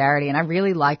solidarity. And I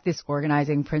really like this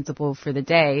organizing principle for the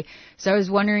day. So I was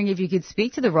wondering if you could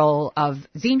speak to the role of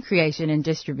zine creation and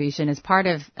distribution as part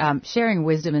of sharing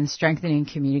wisdom and strengthening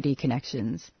community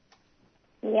connections.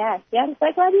 Yes, I'm so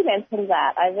glad you mentioned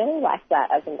that. I really like that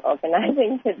as an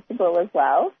organizing principle as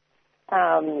well.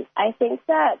 I think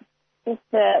that just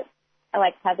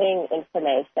like having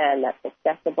information that's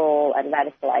accessible and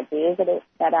radical ideas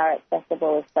that are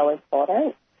accessible is so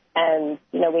important. And,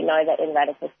 we know that in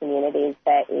radical communities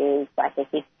there is like a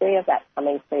history of that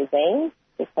coming through zines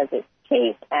because it's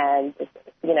cheap and it's,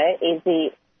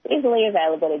 easily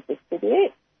available to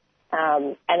distribute.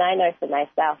 And I know for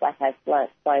myself, like I've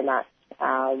learnt so much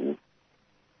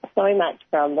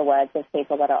from the words of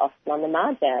people that are often on the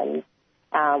margins,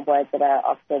 words that are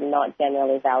often not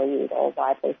generally valued or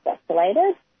widely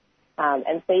circulated.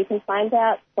 And so you can find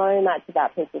out so much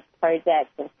about people's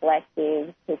projects and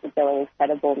collectives, people doing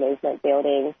incredible movement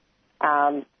building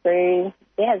through,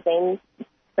 zine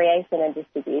creation and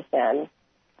distribution.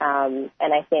 And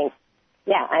I think,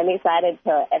 I'm excited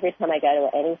every time I go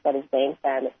to any sort of zine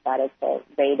fair, I'm excited to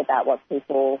read about what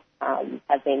people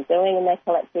have been doing in their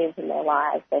collectives, in their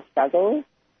lives, their struggles,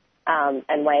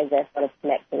 and ways they're sort of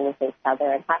connecting with each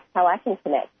other and how I can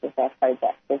connect with their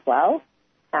projects as well.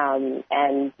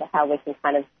 And how we can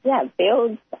kind of,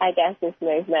 build, I guess, this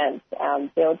movement,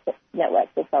 build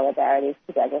networks of solidarity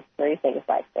together through things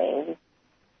like things.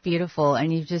 Beautiful.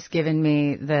 And you've just given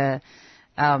me the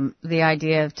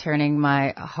idea of turning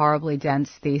my horribly dense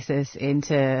thesis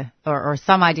into, or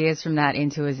some ideas from that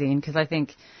into a zine, because I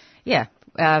think,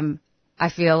 I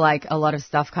feel like a lot of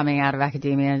stuff coming out of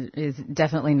academia is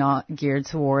definitely not geared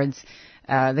towards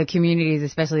the communities,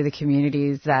 especially the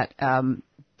communities that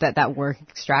that work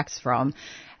extracts from.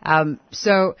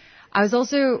 So I was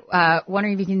also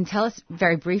wondering if you can tell us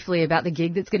very briefly about the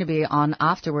gig that's going to be on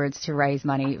afterwards to raise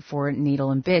money for Needle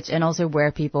and Bitch, and also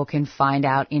where people can find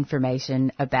out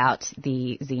information about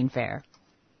the zine fair.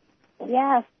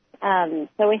 Yes.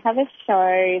 So we have a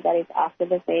show that is after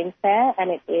the zine fair, and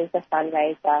it is a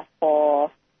fundraiser for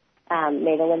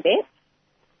Needle and Bitch.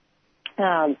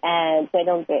 And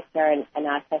Needle and Bitch are an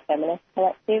anarcho-feminist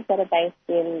collective that are based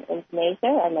in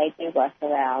Indonesia, and they do work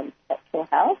around sexual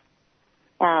health.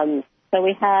 So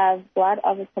we have Blood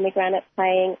of a Pomegranate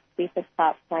playing, Buford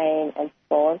Park playing, and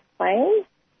Spores playing.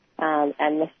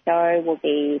 And the show will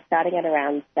be starting at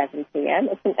around 7 p.m.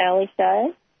 It's an early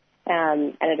show,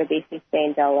 and it'll be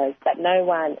 $15. But no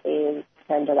one is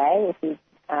turned away. If you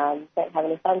don't have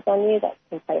any funds on you, that's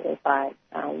completely fine.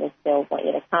 We still want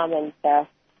you to come and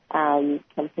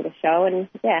come to the show and,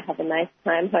 have a nice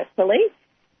time, hopefully.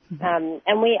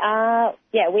 And we are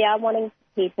wanting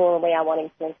people, and we are wanting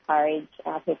to encourage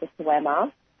people to wear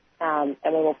masks, and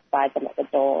we will provide them at the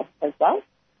door as well.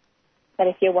 But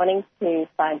if you're wanting to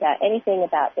find out anything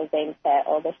about the zine fair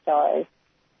or the show,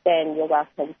 then you're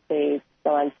welcome to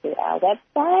go onto our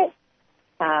website.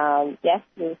 Yes,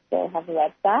 we still have a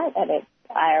website, and it's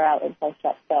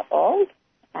irlinfoshop.org.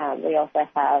 We also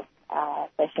have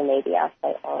social media, so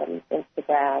on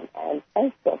Instagram and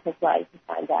Facebook as well. You can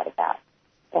find out about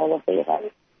all of the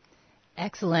events.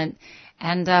 Excellent.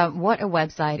 And what a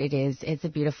website it is. It's a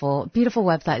beautiful, beautiful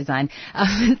website design.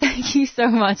 Thank you so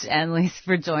much, Annalise,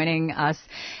 for joining us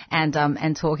and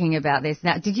talking about this.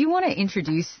 Now, did you want to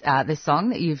introduce the song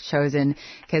that you've chosen?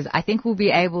 Because I think we'll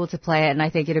be able to play it, and I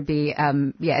think it'll be,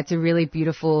 it's a really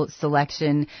beautiful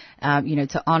selection,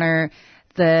 to honor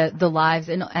the lives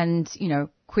and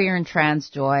queer and trans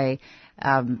joy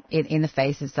in the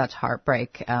face of such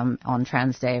heartbreak on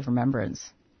Trans Day of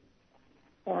Remembrance.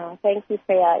 Thank you,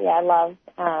 Priya. Yeah, I love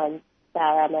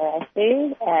Sarah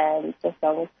Maresu, and the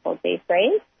song is called Be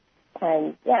Free.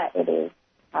 And, it is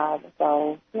the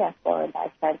song, for and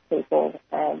by trans people.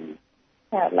 And,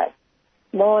 let's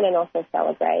mourn and also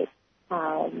celebrate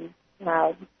how,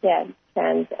 trans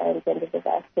and gender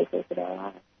diverse people in our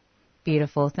lives.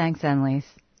 Beautiful. Thanks, Annalise.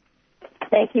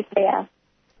 Thank you, Priya.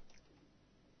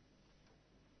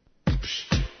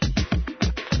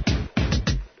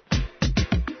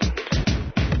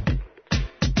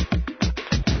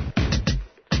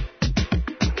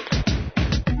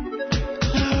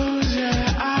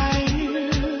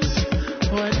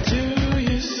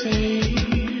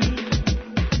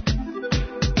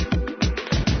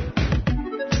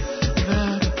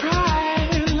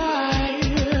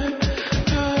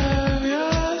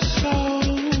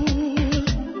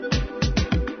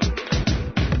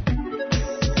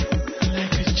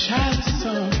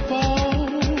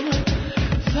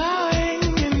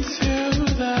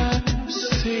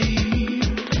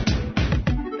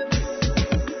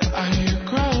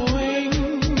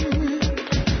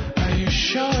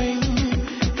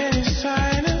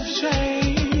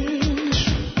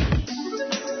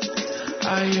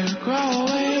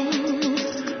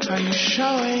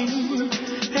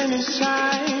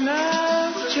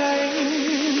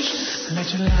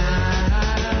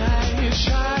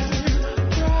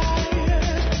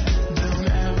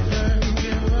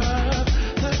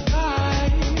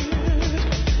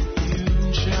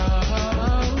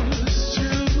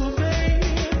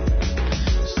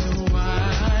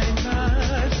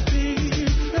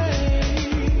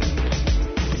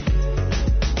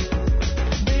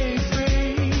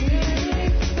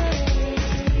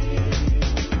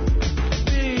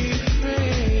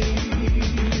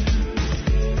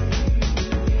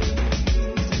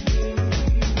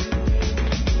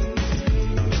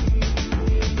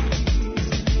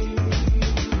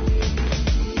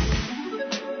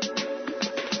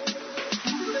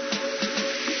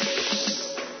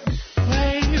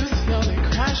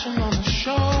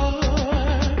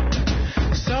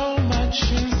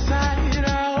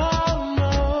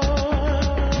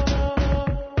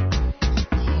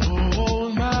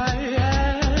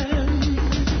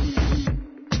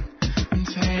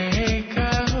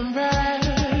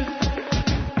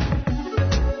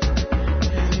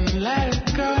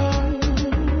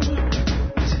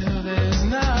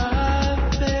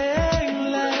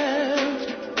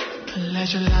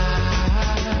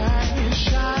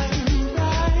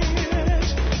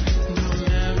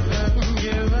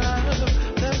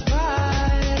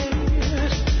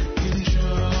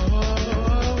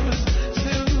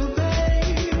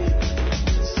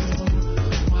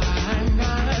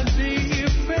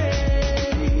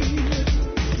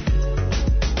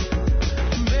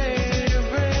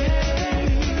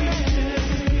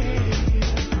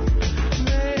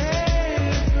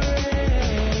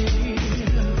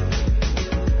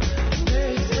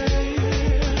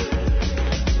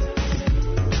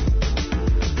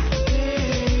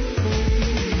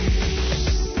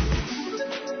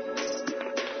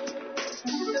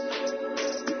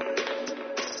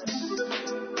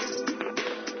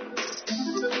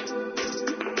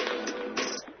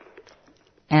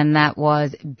 and that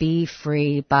was Be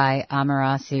Free by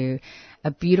Amaterasu. A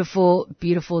beautiful,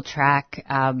 beautiful track,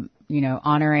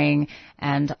 honoring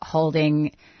and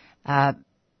holding,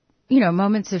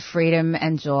 moments of freedom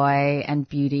and joy and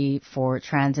beauty for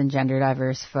trans and gender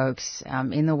diverse folks,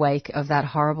 in the wake of that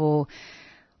horrible,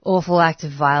 awful act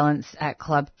of violence at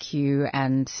Club Q.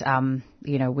 And,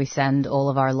 we send all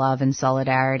of our love and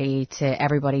solidarity to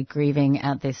everybody grieving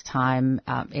at this time.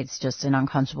 It's just an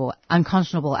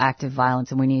unconscionable act of violence,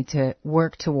 and we need to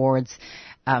work towards,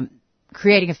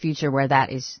 creating a future where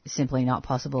that is simply not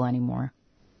possible anymore.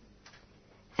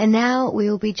 And now we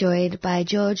will be joined by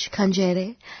George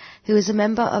Kanjere, who is a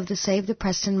member of the Save the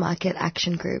Preston Market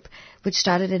Action Group, which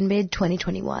started in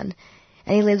mid-2021.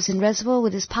 And he lives in Reservoir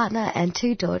with his partner and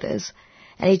 2 daughters.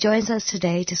 And he joins us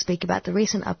today to speak about the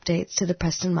recent updates to the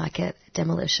Preston Market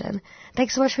demolition.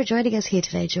 Thanks so much for joining us here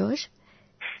today, George.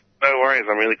 No worries.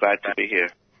 I'm really glad to be here.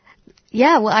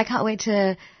 Yeah, well, I can't wait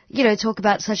to, talk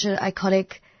about such an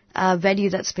iconic venue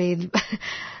that's been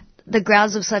the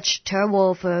grounds of such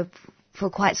turmoil for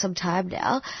quite some time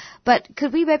now. But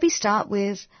could we maybe start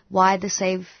with why the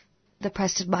Save the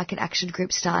Preston Market Action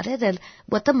Group started and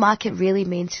what the market really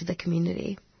means to the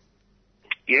community?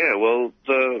 Yeah, well,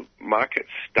 the market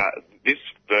this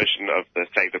version of the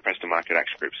Save the Preston Market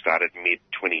Action Group started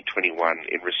mid-2021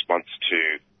 in response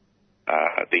to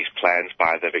these plans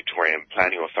by the Victorian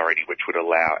Planning Authority, which would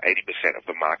allow 80% of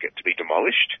the market to be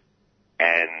demolished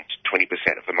and 20%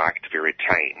 of the market to be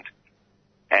retained.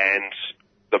 And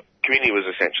the community was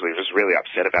really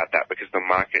upset about that because the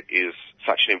market is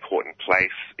such an important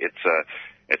place. It's a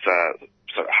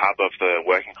sort of hub of the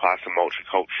working class and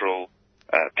multicultural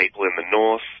people in the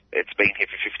north. It's been here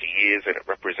for 50 years and it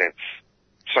represents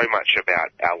so much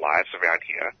about our lives around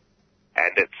here.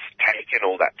 And it's taken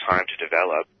all that time to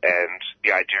develop, and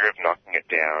the idea of knocking it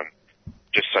down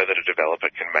just so that a developer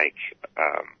can make,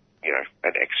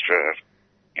 an extra,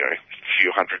 few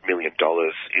 $100 million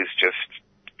is just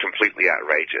completely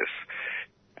outrageous.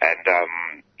 And,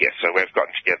 so we've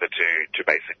gotten together to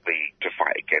basically to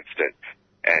fight against it.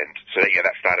 And so,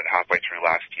 that started halfway through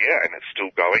last year, and it's still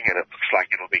going, and it looks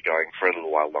like it'll be going for a little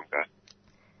while longer.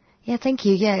 Yeah, thank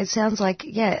you. Yeah, it sounds like,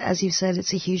 as you said,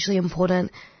 it's a hugely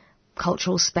important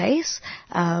cultural space,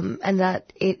 and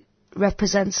that it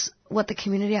represents what the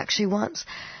community actually wants.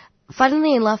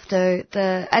 Funnily enough, though,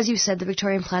 as you said, the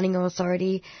Victorian Planning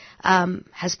Authority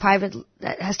has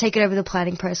taken over the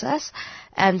planning process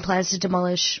and plans to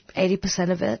demolish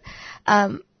 80% of it.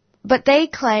 But they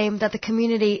claim that the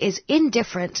community is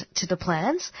indifferent to the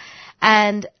plans,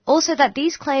 and also that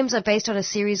these claims are based on a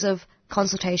series of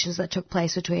consultations that took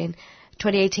place between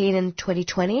 2018 and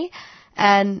 2020.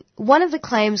 And one of the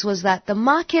claims was that the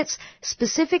market's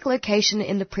specific location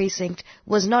in the precinct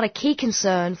was not a key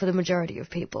concern for the majority of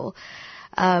people.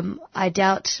 I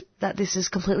doubt that this is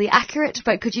completely accurate,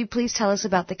 but could you please tell us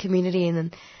about the community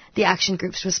and the action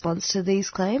group's response to these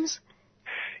claims?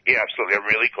 Yeah, absolutely. I'm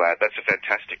really glad. That's a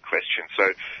fantastic question.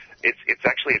 So it's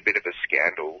actually a bit of a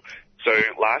scandal. So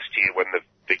last year when the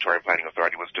Victorian Planning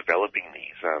Authority was developing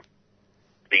these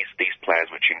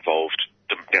plans, which involved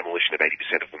demolition of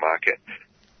 80% of the market,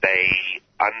 they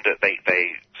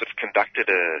sort of conducted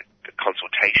a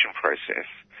consultation process,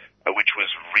 which was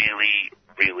really,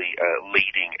 really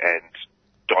leading and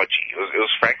dodgy. It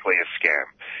was frankly a scam.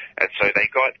 And so they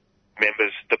got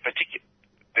members, the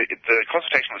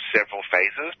consultation was several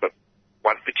phases, but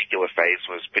one particular phase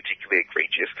was particularly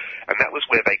egregious, and that was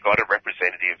where they got a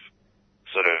representative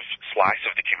sort of slice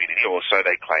of the community, or so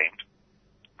they claimed,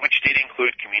 which did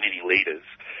include community leaders.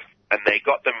 And they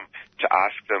got them to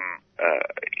ask them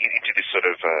into this sort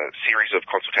of series of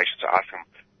consultations to ask them,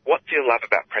 what do you love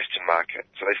about Preston Market?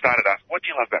 So they started asking, what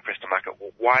do you love about Preston Market?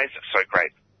 Well, why is it so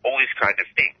great? All these kind of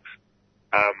things.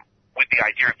 With the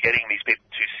idea of getting these people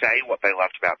to say what they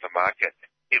loved about the market,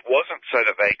 it wasn't so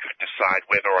that they could decide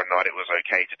whether or not it was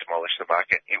okay to demolish the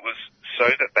market. It was so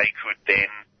that they could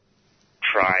then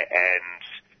try and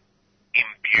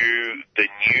imbue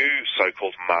the new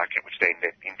so-called market, which they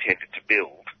intended to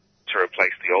build, to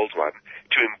replace the old one,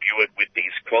 to imbue it with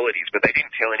these qualities, but they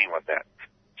didn't tell anyone that.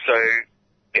 So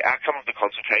the outcome of the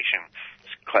consultation,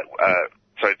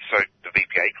 so the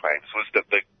VPA claims, was that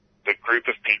the group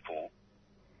of people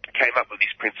came up with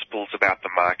these principles about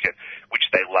the market, which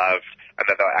they loved, and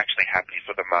that they were actually happy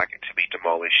for the market to be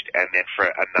demolished, and then for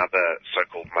another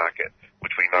so-called market,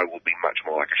 which we know will be much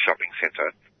more like a shopping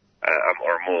centre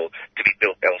or a mall, to be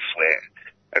built elsewhere.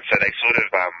 And so they sort of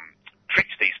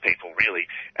tricked these people, really.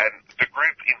 And the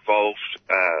group involved,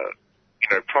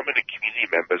 prominent community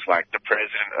members like the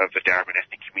president of the Darebin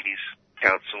Ethnic Communities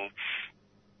Council,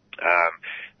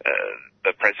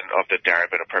 the president of the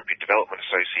Darebin Appropriate Development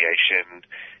Association,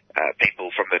 people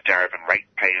from the Darebin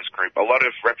Ratepayers Group, a lot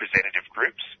of representative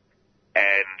groups,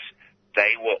 and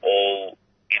they were all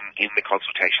in the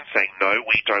consultation saying, no,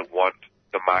 we don't want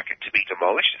the market to be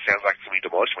demolished. It sounds like it's going to be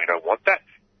demolished, and we don't want that.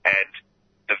 And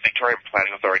the Victorian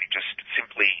Planning Authority just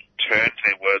simply turned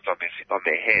their words on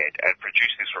their head and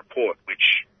produced this report,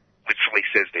 which literally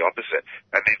says the opposite.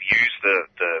 And they've used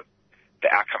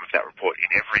the outcome of that report in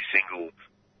every single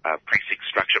precinct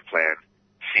structure plan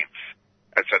since.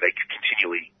 And so they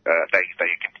continually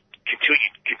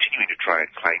continuing to try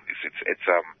and claim this.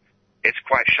 It's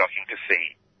quite shocking to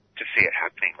see it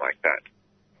happening like that.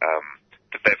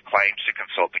 That they've claimed to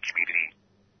consult the community,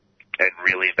 and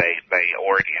really they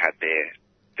already had their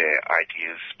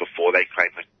ideas before they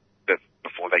claimed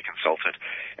before they consulted,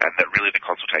 and that really the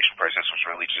consultation process was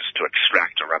really just to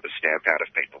extract a rubber stamp out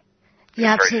of people.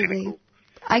 Yeah, absolutely.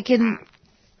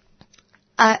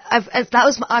 That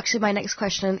was actually my next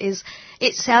question. Is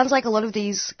it sounds like a lot of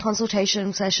these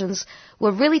consultation sessions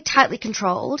were really tightly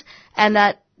controlled, and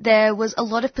that there was a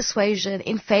lot of persuasion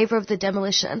in favour of the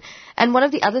demolition. And one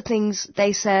of the other things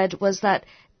they said was that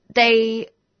the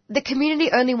community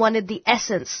only wanted the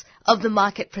essence of the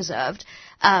market preserved,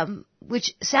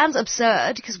 which sounds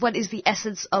absurd, because what is the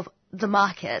essence of the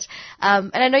market?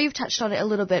 And I know you've touched on it a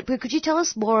little bit, but could you tell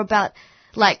us more about,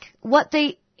 like, what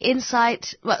the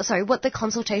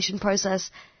consultation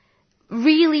process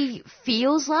really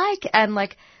feels like, and,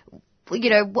 like, you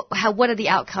know, what are the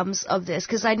outcomes of this?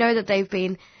 Because I know that they've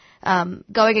been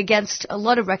going against a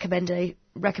lot of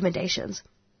recommendations.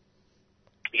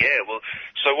 Yeah, well,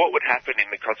 so what would happen in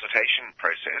the consultation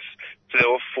process? So there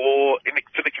were for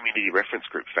the community reference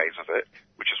group phase of it,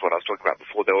 which is what I was talking about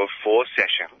before, there were 4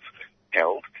 sessions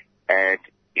held, and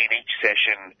in each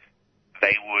session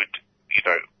they would, you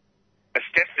know,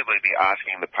 ostensibly be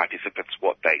asking the participants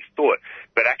what they thought,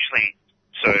 but actually,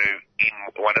 so in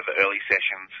one of the early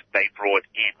sessions, they brought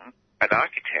in an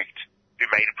architect who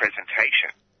made a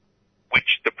presentation,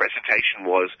 which the presentation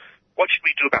was, what should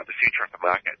we do about the future of the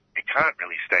market? It can't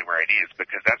really stay where it is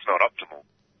because that's not optimal.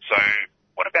 So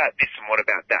what about this and what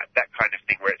about that? That kind of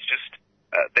thing where it's just,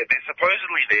 they're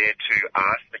supposedly there to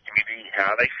ask the community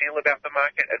how they feel about the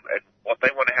market and what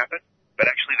they want to happen,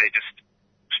 but actually they're just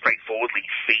straightforwardly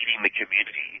feeding the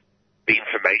community the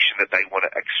information that they want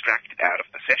to extract out of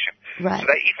the session. Right. So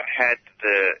they even had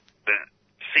the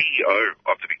CEO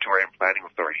of the Victorian Planning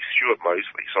Authority, Stuart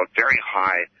Mosley, so a very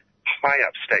high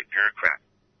up state bureaucrat,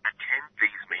 attend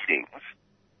these meetings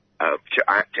to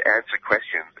answer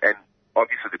questions. And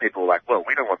obviously the people were like, well,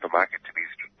 we don't want the market to be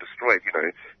destroyed. You know,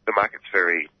 the market's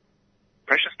very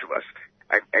precious to us.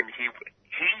 And he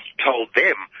told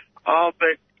them, oh,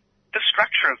 but the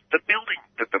structure of the building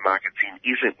that the market's in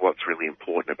isn't what's really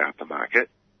important about the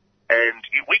market. And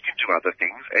we can do other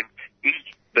things. And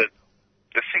the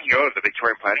CEO of the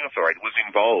Victorian Planning Authority was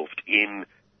involved in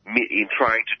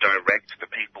trying to direct the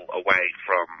people away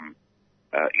from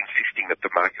insisting that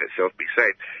the market itself be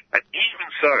saved. And even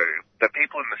so, the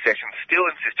people in the session still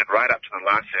insisted right up to the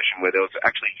last session, where there was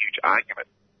actually a huge argument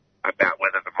about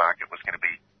whether the market was going to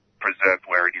be preserved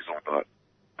where it is or not.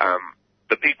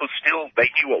 The people still, they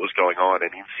knew what was going on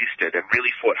and insisted and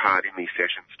really fought hard in these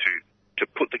sessions to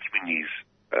put the community's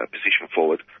position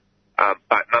forward.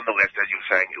 But nonetheless, as you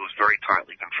were saying, it was very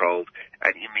tightly controlled,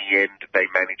 and in the end, they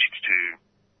managed to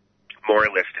more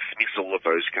or less dismiss all of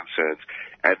those concerns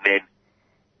and then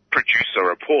produce a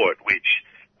report which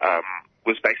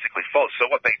was basically false. So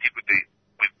what they did with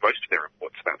most of their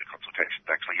reports about the consultations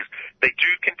actually is they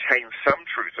do contain some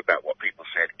truth about what people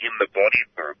said in the body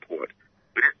of the report,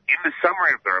 but in the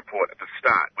summary of the report at the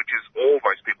start, which is all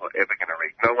most people are ever going to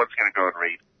read, no one's going to go and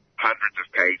read hundreds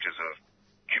of pages of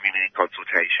community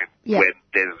consultation when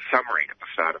there's a summary at the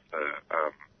start of the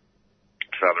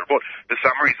report. The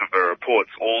summaries of the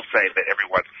reports all say that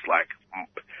everyone's like,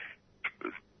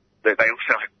 they all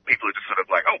sound like people are just sort of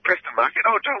like, oh, Preston Market,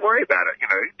 oh, don't worry about it, you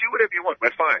know, do whatever you want,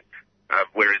 we're fine.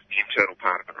 Whereas the internal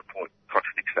part of the report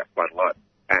contradicts that quite a lot,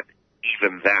 and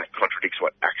even that contradicts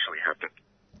what actually happened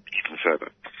even further.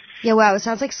 Yeah, wow, it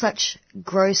sounds like such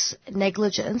gross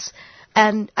negligence.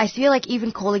 And I feel like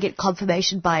even calling it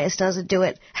confirmation bias doesn't do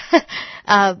it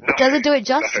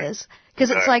justice. Because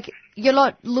it's like you're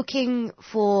not looking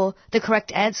for the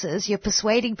correct answers. You're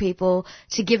persuading people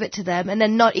to give it to them, and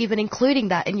then not even including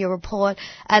that in your report.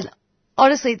 And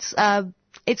honestly,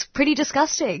 it's pretty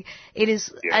disgusting. It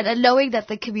is, and knowing that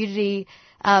the community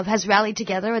has rallied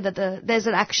together and that there's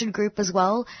an action group as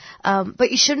well. But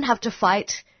you shouldn't have to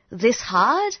fight this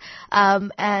hard,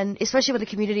 and especially when the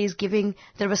community is giving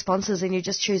the responses and you're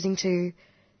just choosing to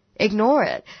ignore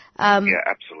it. Yeah,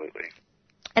 absolutely.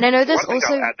 And I know there's One thing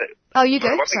also... I'll add that, Oh, you go.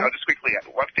 One thing Sorry. I'll quickly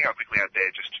add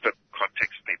there, just for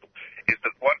context for people, is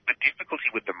that what the difficulty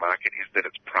with the market is that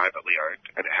it's privately owned,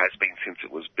 and it has been since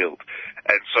it was built.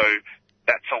 And so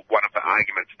that's one of the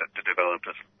arguments that the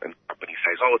developers and companies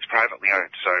say, oh, it's privately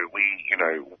owned, so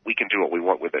we can do what we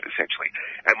want with it, essentially.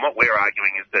 And what we're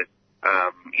arguing is that,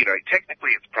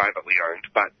 technically it's privately owned,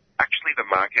 but actually the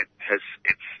market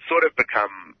it's sort of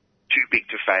become too big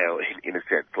to fail in a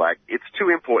sense. Like, it's too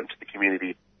important to the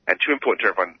community and too important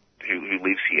to everyone who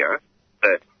lives here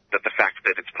that the fact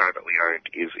that it's privately owned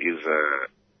is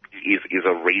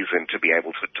a reason to be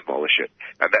able to demolish it.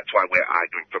 And that's why we're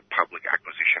arguing for public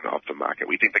acquisition of the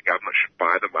market. We think the government should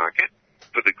buy the market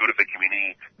for the good of the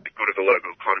community, the good of the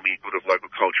local economy, good of local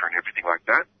culture and everything like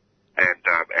that, and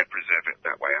preserve it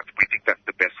that way. We think that's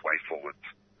the best way forward.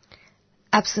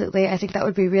 Absolutely. I think that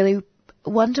would be really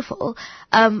wonderful.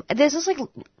 There's just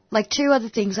like two other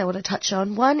things I want to touch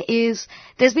on. One is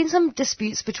there's been some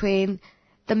disputes between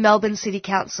the Melbourne City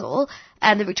Council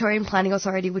and the Victorian Planning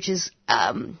Authority, which is,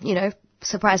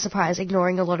 surprise, surprise,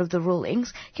 ignoring a lot of the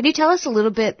rulings. Can you tell us a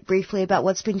little bit briefly about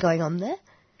what's been going on there?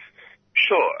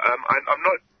 Sure. I'm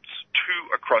not too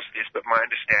across this, but my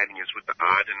understanding is with the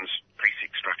Ardens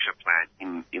precinct structure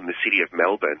plan in the city of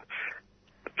Melbourne,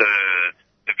 the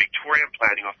Victorian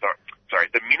Planning Authority,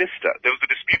 the minister, there was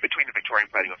a dispute between the Victorian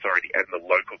Planning Authority and the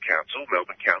local council,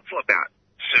 Melbourne Council, about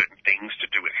certain things to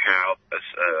do with how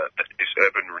this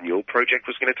urban renewal project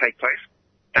was going to take place.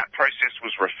 That process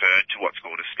was referred to what's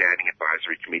called a standing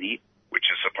advisory committee, which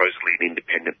is supposedly an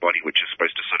independent body which is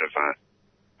supposed to sort of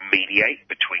mediate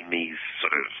between these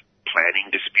sort of planning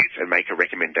disputes and make a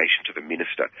recommendation to the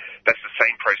minister. That's the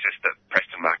same process that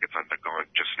Preston Market's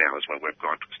undergone just now as well. We've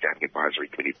gone to a standing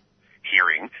advisory committee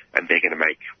hearing, and they're going to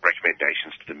make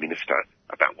recommendations to the minister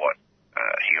about what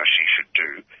he or she should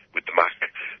do with the market.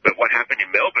 But what happened in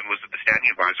Melbourne was that the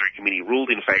Standing Advisory Committee ruled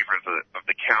in favour of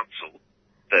the council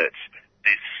that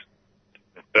this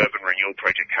urban renewal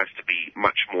project has to be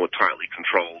much more tightly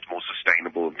controlled, more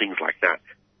sustainable and things like that.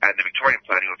 And the Victorian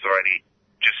Planning Authority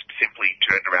just simply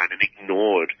turned around and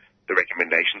ignored the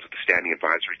recommendations of the Standing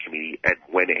Advisory Committee and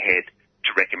went ahead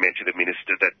to recommend to the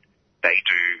minister that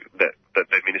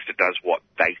the minister does what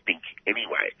they think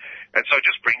anyway. And so it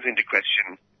just brings into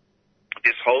question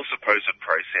this whole supposed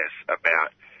process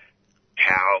about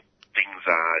how things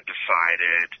are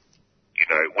decided,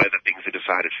 whether things are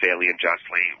decided fairly and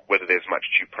justly, whether there's much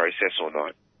due process or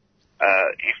not.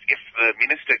 If the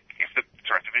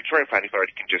Victorian Planning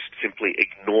Authority can just simply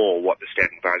ignore what the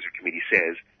Standing Advisory Committee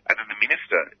says, and then the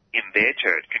minister, in their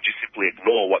turn, can just simply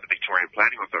ignore what the Victorian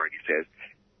Planning Authority says,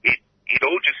 it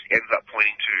all just ends up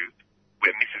pointing to,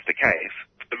 when this is the case,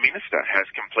 the minister has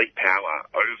complete power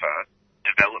over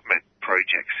development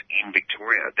projects in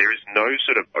Victoria. There is no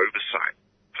sort of oversight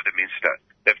for the minister.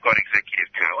 They've got executive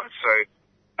power. So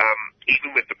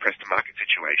even with the Preston Market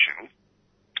situation,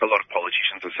 a lot of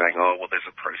politicians are saying, oh, well, there's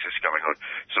a process going on,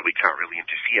 so we can't really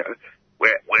interfere.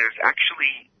 Whereas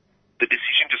actually the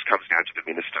decision just comes down to the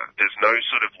minister. There's no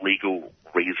sort of legal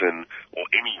reason or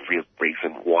any real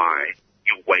reason why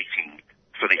you're waiting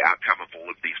for the outcome of all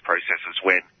of these processes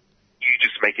when you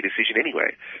just make a decision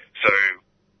anyway. So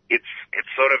it's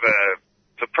sort of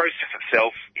the process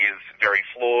itself is very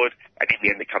flawed, and in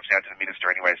the end it comes down to the minister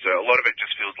anyway. So a lot of it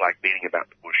just feels like beating about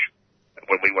the bush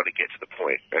when we want to get to the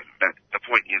point. And the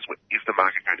point is the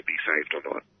market going to be saved or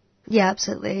not? Yeah,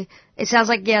 absolutely. It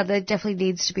sounds like, there definitely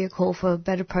needs to be a call for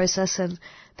better process and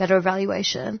better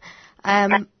evaluation.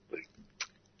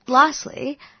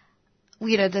 Lastly,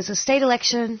 there's a state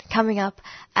election coming up.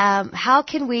 How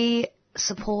can we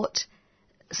support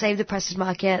Save the Preston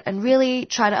Market and really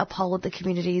try to uphold the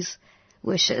community's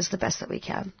wishes the best that we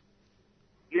can?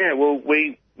 Yeah, well,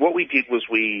 what we did was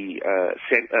we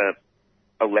sent a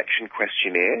election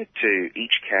questionnaire to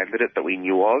each candidate that we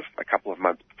knew of a couple of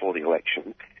months before the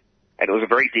election. And it was a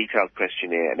very detailed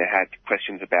questionnaire, and it had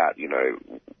questions about,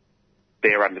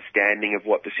 their understanding of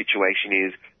what the situation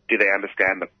is. Do they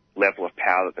understand the level of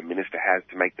power that the minister has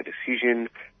to make the decision?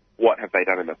 What have they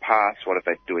done in the past? What are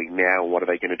they doing now? What are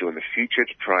they going to do in the future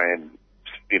to try and,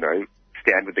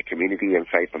 stand with the community and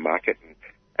save the market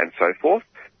and so forth?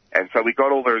 And so we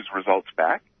got all those results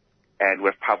back, and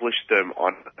we've published them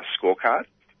on a scorecard,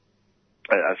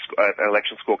 an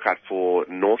election scorecard for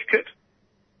Northcote,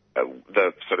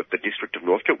 the district of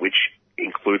Northcote, which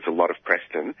includes a lot of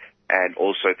Preston, and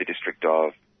also the district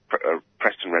of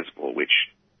Preston Reservoir,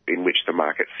 in which the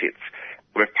market sits.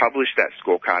 We've published that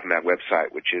scorecard on our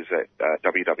website, which is at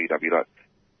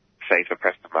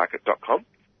www.savetheprestonmarket.com.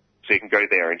 So you can go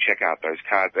there and check out those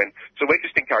cards. And so we're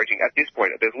just encouraging, at this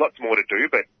point, there's lots more to do,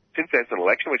 but since there's an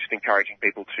election, we're just encouraging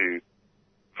people to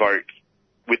vote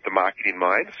with the market in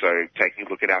mind, so taking a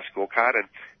look at our scorecard and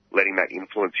letting that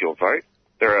influence your vote.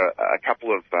 There are a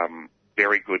couple of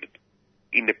very good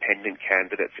independent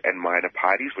candidates and minor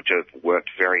parties which have worked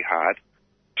very hard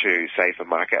to save the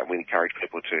market, and we encourage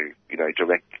people to,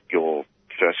 direct your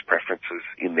first preferences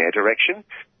in their direction.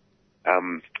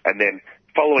 And then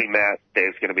following that,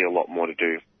 there's going to be a lot more to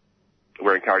do.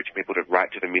 We're encouraging people to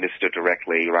write to the minister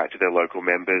directly, write to their local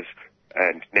members,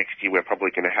 and next year we're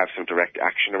probably going to have some direct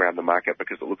action around the market,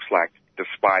 because it looks like,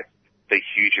 despite the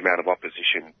huge amount of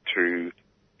opposition to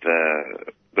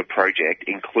the project,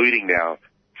 including now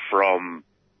from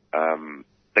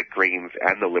the Greens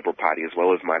and the Liberal Party, as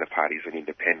well as minor parties and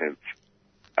independents,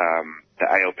 the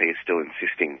ALP is still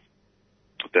insisting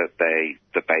that they've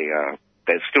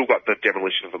still got the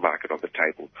demolition of the market on the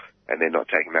table, and they're not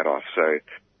taking that off. So,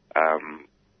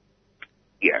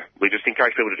 we just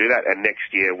encourage people to do that. And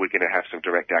next year we're going to have some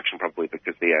direct action, probably,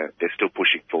 because they're still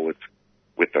pushing forward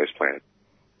with those plans.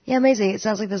 Yeah, amazing. It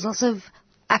sounds like there's lots of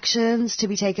actions to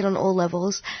be taken on all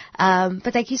levels.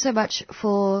 But thank you so much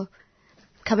for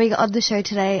coming on the show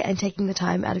today and taking the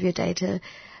time out of your day to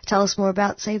tell us more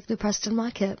about Save the Preston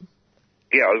Market.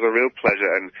 Yeah, it was a real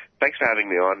pleasure, and thanks for having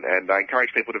me on. And I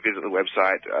encourage people to visit the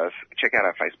website, check out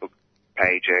our Facebook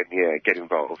page, and get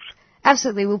involved.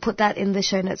 Absolutely, we'll put that in the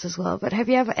show notes as well. But hope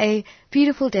you have a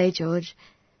beautiful day, George.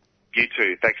 You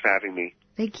too. Thanks for having me.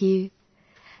 Thank you.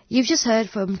 You've just heard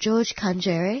from George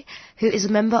Kanjere, who is a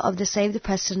member of the Save the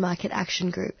Preston Market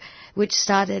Action Group, which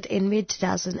started in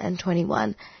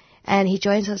mid-2021. And he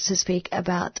joins us to speak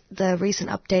about the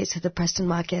recent updates to the Preston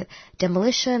Market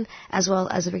demolition, as well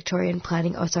as the Victorian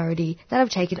Planning Authority that have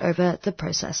taken over the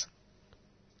process.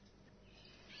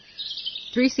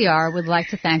 3CR would like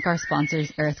to thank our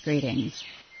sponsors, Earth Greetings,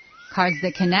 cards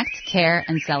that connect, care,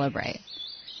 and celebrate.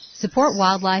 Support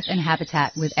wildlife and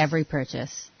habitat with every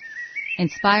purchase.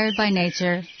 Inspired by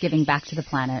nature, giving back to the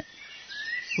planet.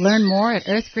 Learn more at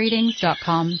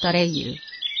earthgreetings.com.au.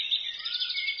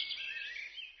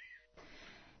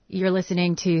 You're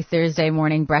listening to Thursday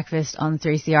Morning Breakfast on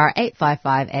 3CR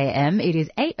 855 AM. It is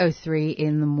 8:03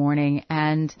 in the morning,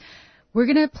 and we're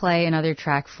going to play another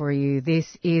track for you.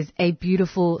 This is a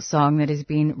beautiful song that has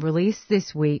been released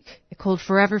this week called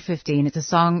Forever 15. It's a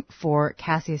song for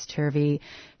Cassius Turvey,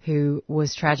 who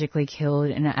was tragically killed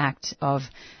in an act of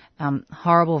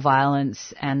horrible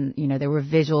violence. And, there were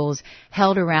vigils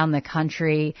held around the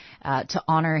country to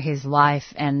honor his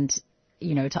life and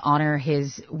to honor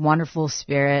his wonderful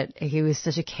spirit. He was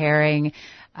such a caring,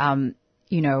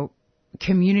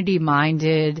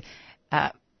 community-minded,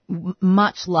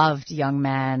 much loved young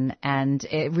man, and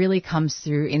it really comes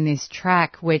through in this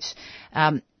track, which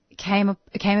came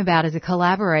about as a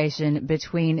collaboration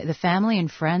between the family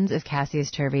and friends of Cassius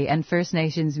Turvey and First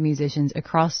Nations musicians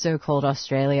across so-called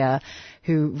Australia,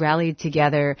 who rallied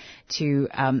together to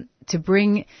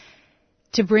bring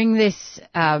this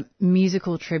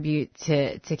musical tribute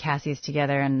to Cassius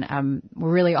together, and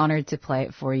we're really honored to play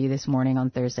it for you this morning on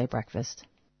Thursday Breakfast.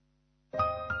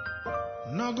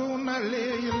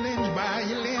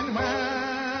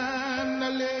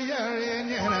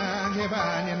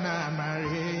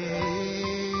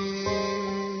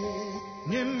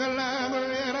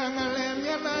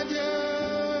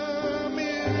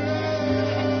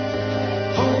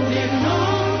 Holding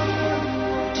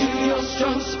on to your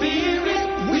strong spirit,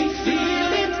 we feel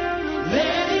it.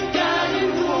 Let it guide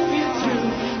and move you through.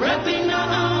 Wrapping our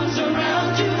arms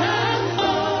around you and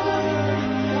fall.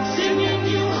 Singing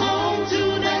you home to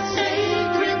that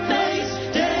sacred place.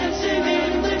 Dancing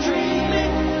in the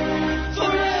dreaming.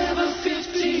 Forever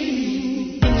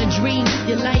 15. In the dream,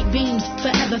 your light beams.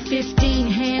 Forever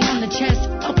 15. Hand on the chest.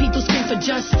 All people scream for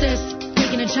justice.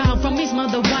 Taking a child from his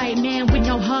mother, white man with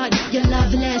no heart. You're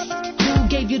loveless. Who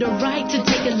gave you the right to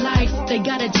take a life? They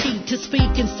gotta cheat to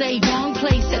speak and say wrong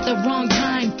place at the wrong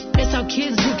time. It's our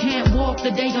kids who can't walk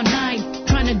the day or night,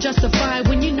 trying to justify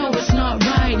when you know it's not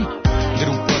right.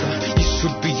 Little brother, you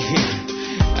should be here.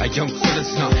 A young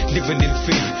fella's not living in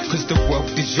fear, cause the world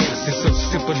is yours. It's so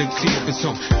simple and clear, but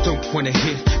some don't wanna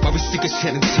hear. Why we sick of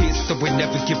shedding tears, so we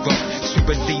never give up. So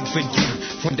we believe in you,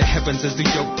 from the heavens as we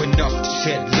open up to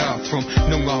shed love. From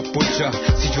Nunga Butcher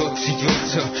to your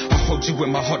I hold you in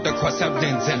my heart across our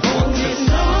lands and waters. Holding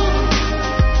on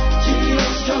to your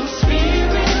strong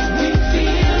spirit, we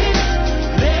feel it.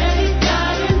 Let it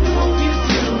guide and move you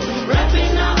through.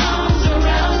 Wrapping our arms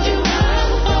around you and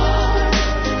fall.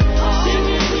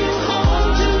 Singing you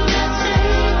home to that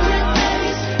sacred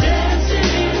place. Dancing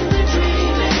in the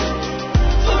dreaming.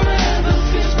 Forever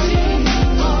 15.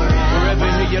 Forever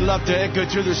hear your love up to echo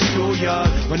through the schoolyard.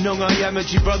 My Noongar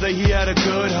Yamaji brother, he had a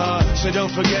good heart. So don't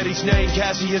forget his name,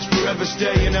 Cassius forever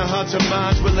stay in our hearts and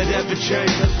minds, will it ever change?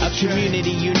 Our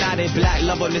community united, black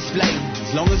love on display.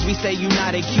 As long as we stay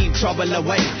united, keep trouble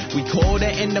away. We call the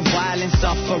end of violence,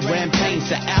 suffering, pain,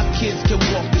 so our kids can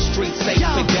walk the streets safe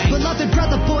again. Beloved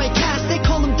brother boy Cass, they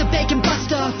call him the Bacon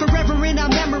Buster. Forever in our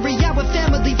memory, our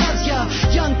family loves ya.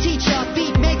 Young teacher,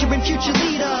 beat maker and future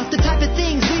leader. The type of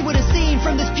things we would have seen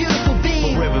from this beautiful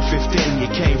being. Forever 15, you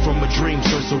came from a dream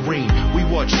so serene. We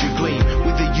watched you gleam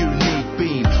with a unique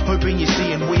beam. Hoping you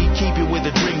see and we keep you where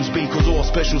the dreams be. Cause all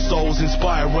special souls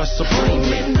inspire us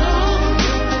supremely. Holding on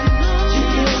to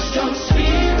your strong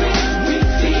spirit, we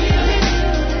feel it.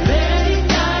 Let it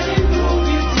guide and move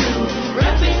you through.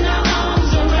 Wrapping our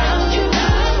arms around you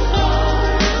now.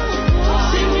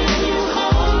 Singing you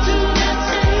home to that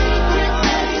sacred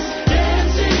place.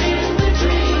 Dancing in the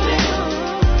dreaming.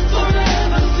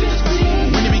 Forever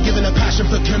 15. When you be given a passion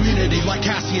for community, like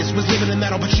Cassius was living in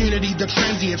that opportunity. The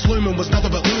transients looming was nothing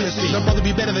but lunacy. No brother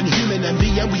be better than human, and the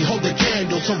end we hold the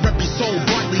candle. So rep your soul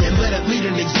brightly and let it lead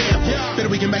an example. Better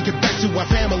we can make it back to our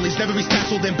families. Never be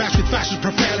stassled and bashed with fascist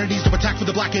profanities. To attack for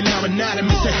the black in our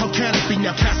anatomy. Say how can it be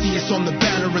now Cassius on the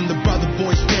banner and the brother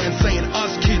boys stand saying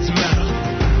us kids matter.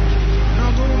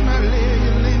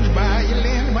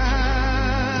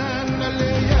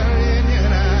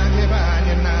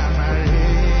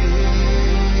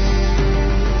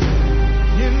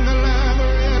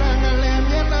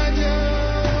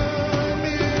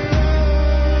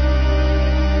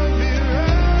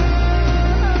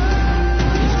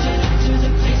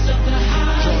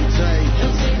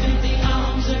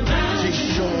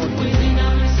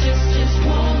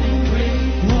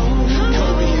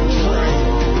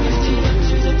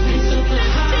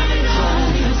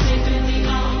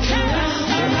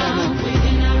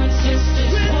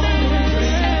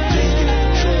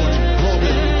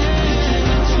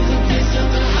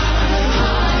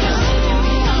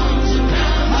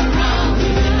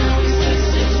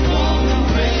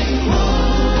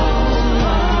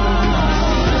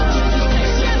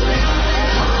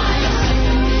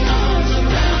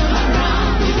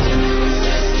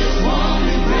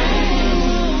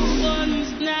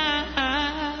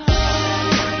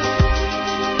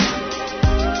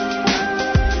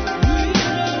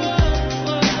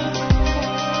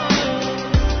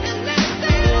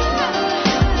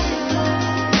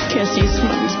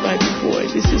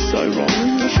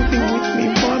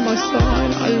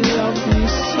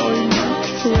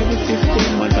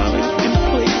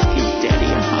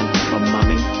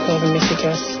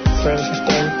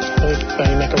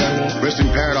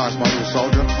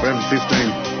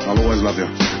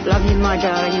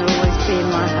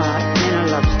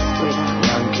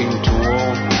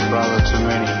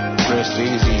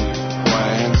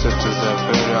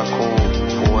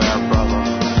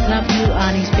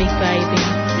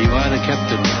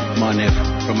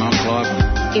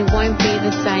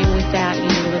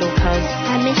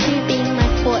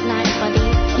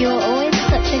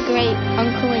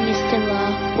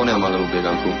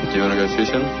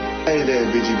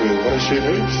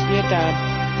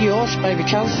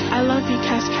 I love you,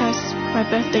 Cass Cass, my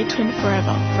birthday twin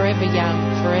forever. Forever young,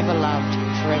 forever loved,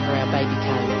 forever our baby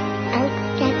Caleb.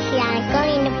 Uncle Cassie, I'm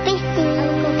going to 15.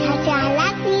 Uncle Cassie, I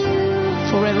love you.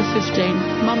 Forever 15.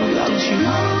 Mama loves you.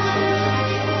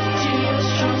 To your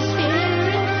strong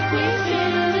spirit, we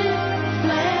feel it.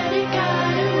 Let it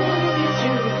guide and move you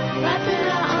through. Wrapping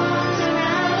our arms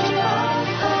around you.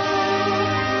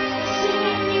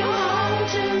 Singing you home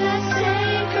to that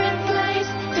sacred place.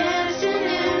 Dancing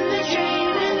in the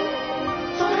dreaming.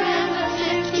 Forever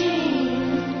 15.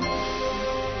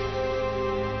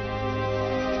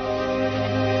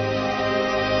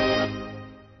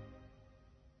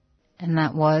 And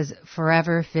that was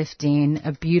Forever 15,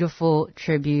 a beautiful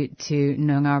tribute to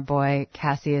Noongar boy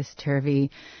Cassius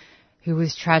Turvey, who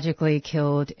was tragically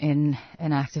killed in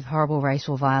an act of horrible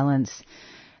racial violence.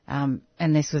 And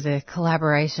this was a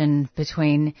collaboration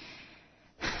between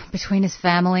his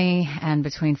family and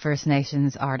between First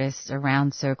Nations artists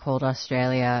around so-called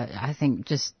Australia. I think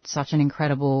just such an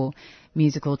incredible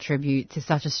musical tribute to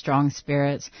such a strong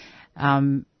spirit.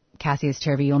 Cassius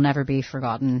Turvey, you'll never be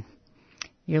forgotten.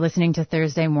 You're listening to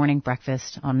Thursday Morning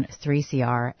Breakfast on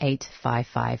 3CR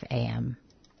 855 AM.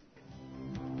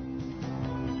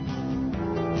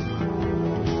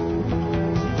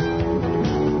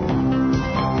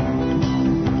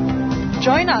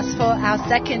 Join us for our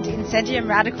second Incendium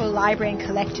Radical Library and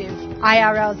Collective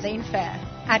IRL Zine Fair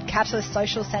at Catalyst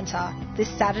Social Centre this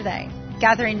Saturday,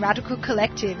 gathering radical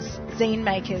collectives, zine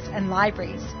makers and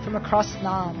libraries from across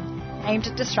Naarm, aimed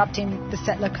at disrupting the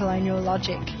settler colonial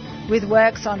logic. with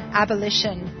works on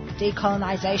abolition,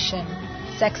 decolonisation,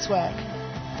 sex work,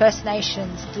 First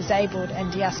Nations, disabled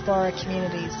and diaspora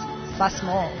communities, plus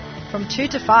more, from 2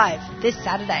 to 5 this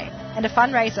Saturday, and a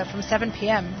fundraiser from 7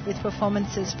 p.m. with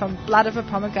performances from Blood of a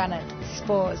Pomegranate,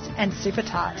 Spores and Super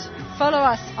Tart. Follow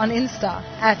us on Insta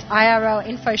at IRL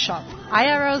InfoShop,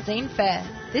 IRL Zine Fair,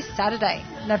 this Saturday,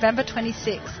 November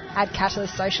 26th at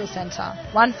Catalyst Social Centre,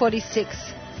 146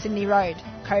 Sydney Road,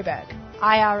 Coburg.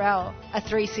 IRL, a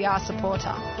 3CR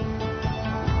supporter.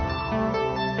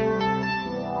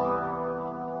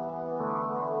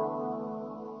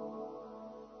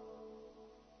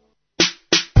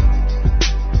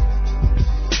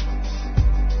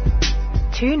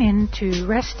 Tune in to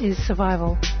Rest is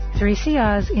Survival,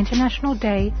 3CR's International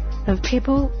Day of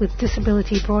People with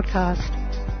Disability broadcast.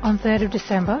 On 3rd of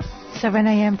December, 7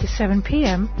 a.m. to 7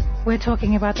 p.m, we're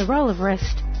talking about the role of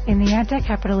rest in the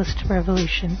anti-capitalist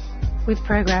revolution, with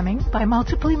programming by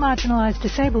multiply marginalised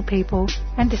disabled people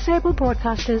and disabled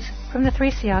broadcasters from the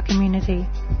 3CR community.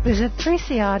 Visit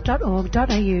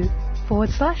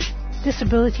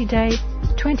 3cr.org.au/Disability Day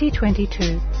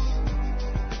 2022.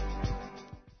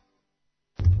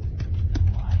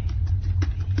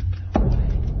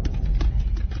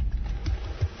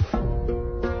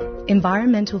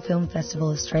 Environmental Film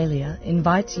Festival Australia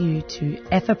invites you to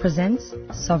EFA Presents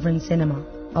Sovereign Cinema,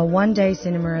 a one-day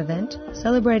cinema event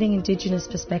celebrating Indigenous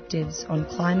perspectives on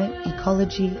climate,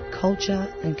 ecology, culture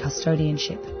and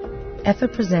custodianship. EFA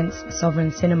Presents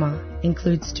Sovereign Cinema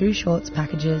includes 2 shorts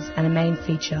packages and a main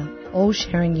feature, all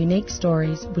sharing unique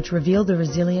stories which reveal the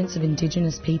resilience of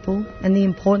Indigenous people and the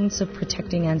importance of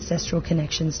protecting ancestral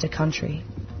connections to country.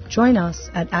 Join us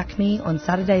at ACME on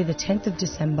Saturday the 10th of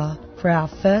December for our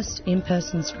first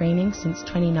in-person screening since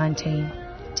 2019.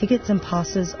 Tickets and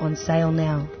passes on sale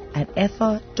now at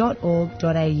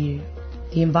effa.org.au.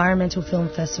 The Environmental Film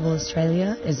Festival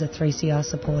Australia is a 3CR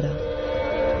supporter.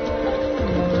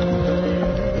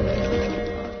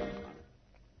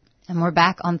 And we're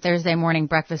back on Thursday morning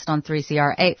breakfast on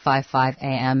 3CR 855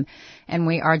 AM. And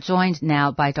we are joined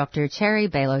now by Dr. Cherry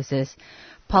Bailosis,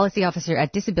 Policy Officer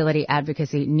at Disability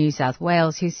Advocacy New South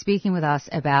Wales, who's speaking with us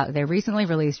about their recently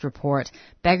released report,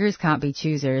 Beggars Can't Be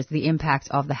Choosers, the Impact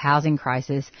of the Housing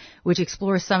Crisis, which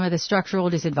explores some of the structural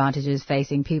disadvantages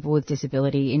facing people with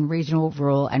disability in regional,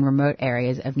 rural and remote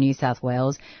areas of New South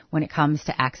Wales when it comes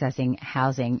to accessing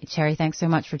housing. Cherry, thanks so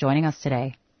much for joining us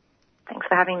today. Thanks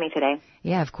for having me today.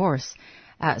 Yeah, of course.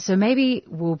 So maybe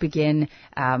we'll begin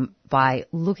by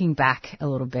looking back a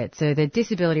little bit. So the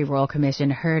Disability Royal Commission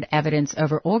heard evidence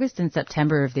over August and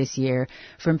September of this year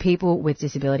from people with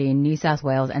disability in New South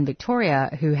Wales and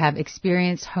Victoria who have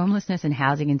experienced homelessness and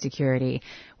housing insecurity,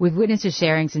 with witnesses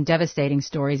sharing some devastating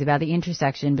stories about the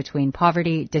intersection between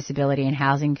poverty, disability and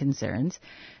housing concerns.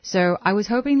 So I was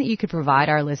hoping that you could provide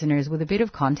our listeners with a bit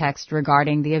of context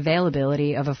regarding the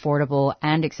availability of affordable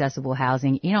and accessible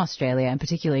housing in Australia, and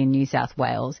particularly in New South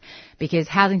Wales, because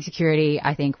housing security,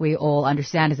 I think we all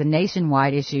understand, is a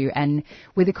nationwide issue, and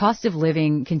with the cost of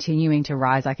living continuing to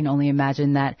rise, I can only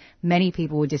imagine that many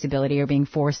people with disability are being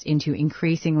forced into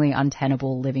increasingly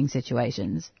untenable living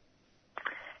situations.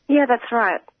 Yeah, that's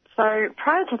right. So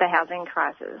prior to the housing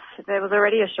crisis, there was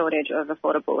already a shortage of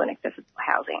affordable and accessible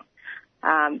housing,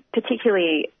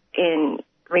 particularly in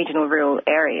regional rural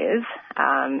areas.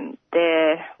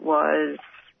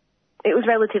 It was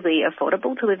relatively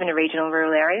affordable to live in a regional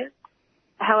rural area.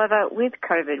 However, with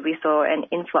COVID, we saw an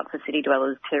influx of city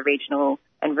dwellers to regional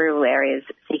and rural areas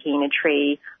seeking a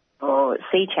tree or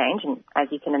sea change. And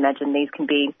as you can imagine, these can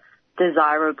be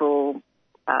desirable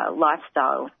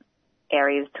lifestyle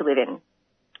areas to live in.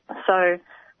 So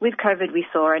with COVID, we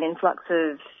saw an influx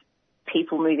of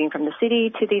people moving from the city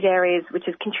to these areas, which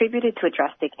has contributed to a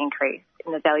drastic increase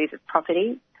in the values of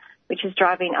property, which is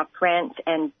driving up rent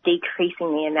and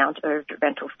decreasing the amount of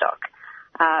rental stock.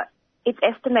 It's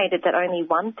estimated that only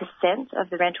 1% of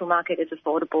the rental market is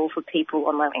affordable for people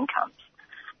on low incomes.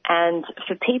 And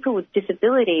for people with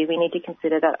disability, we need to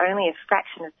consider that only a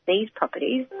fraction of these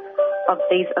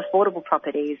affordable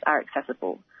properties are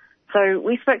accessible. So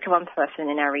we spoke to one person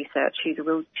in our research who's a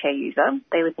wheelchair user.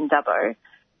 They live in Dubbo,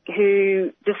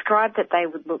 who described that they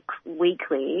would look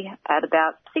weekly at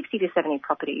about 60 to 70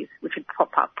 properties which would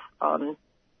pop up on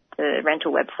the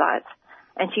rental websites.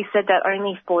 And she said that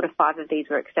only 4 to 5 of these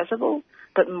were accessible,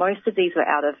 but most of these were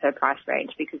out of her price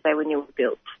range because they were newly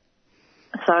built.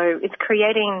 So it's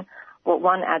creating what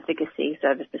one advocacy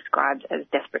service described as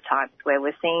desperate times, where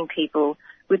we're seeing people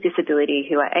with disability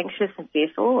who are anxious and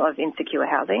fearful of insecure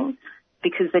housing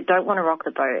because they don't want to rock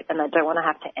the boat and they don't want to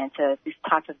have to enter this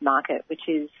type of market, which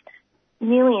is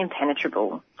nearly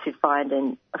impenetrable to find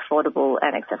an affordable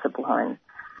and accessible home.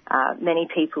 Many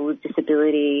people with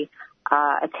disability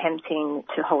are attempting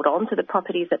to hold on to the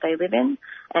properties that they live in,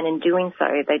 and in doing so,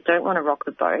 they don't want to rock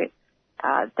the boat.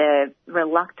 They're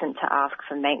reluctant to ask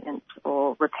for maintenance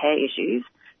or repair issues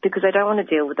because they don't want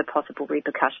to deal with the possible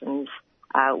repercussions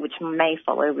which may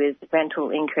follow with rental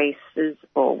increases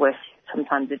or worse,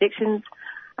 sometimes evictions.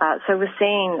 So we're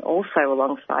seeing also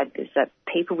alongside this that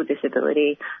people with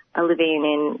disability are living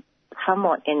in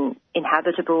somewhat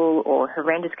inhabitable or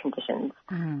horrendous conditions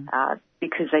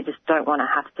because they just don't want to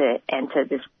have to enter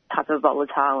this type of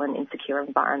volatile and insecure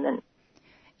environment.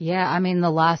 Yeah, I mean,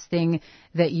 the last thing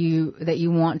that you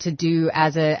want to do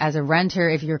as a renter,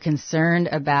 if you're concerned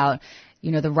about,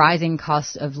 the rising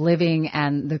cost of living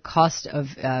and the cost of,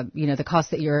 the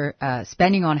cost that you're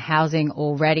spending on housing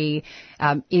already,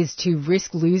 is to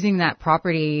risk losing that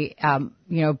property,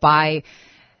 by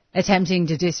attempting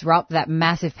to disrupt that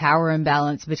massive power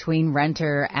imbalance between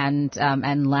renter and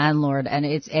landlord. And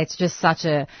it's just such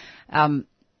a,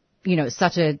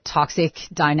 such a toxic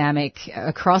dynamic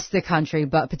across the country,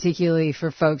 but particularly for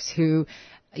folks who,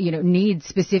 need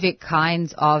specific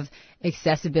kinds of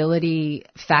accessibility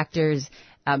factors,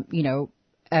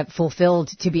 fulfilled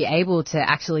to be able to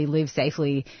actually live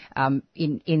safely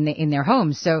in their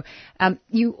homes. So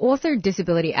you authored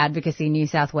Disability Advocacy New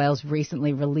South Wales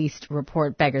recently released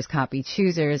report Beggars Can't Be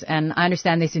Choosers, and I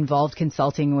understand this involved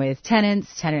consulting with tenants,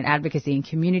 tenant advocacy and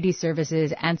community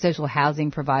services and social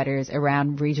housing providers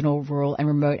around regional, rural and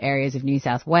remote areas of New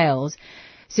South Wales.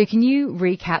 So can you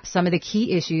recap some of the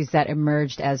key issues that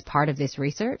emerged as part of this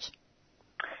research?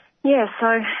 Yeah, so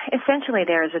essentially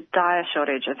there is a dire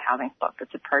shortage of housing stock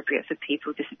that's appropriate for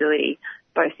people with disability,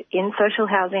 both in social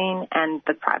housing and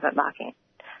the private market.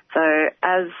 So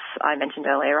as I mentioned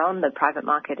earlier on, the private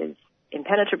market is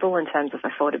impenetrable in terms of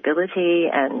affordability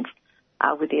and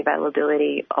with the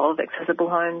availability of accessible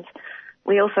homes.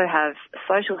 We also have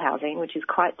social housing, which is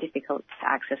quite difficult to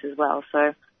access as well.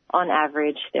 So on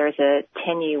average, there is a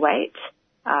 10-year wait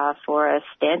for a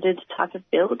standard type of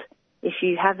build. If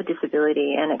you have a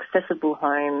disability, an accessible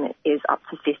home is up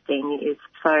to 15 years.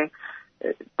 So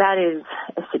that is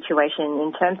a situation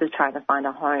in terms of trying to find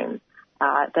a home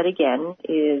that, again,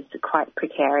 is quite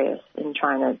precarious in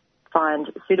trying to find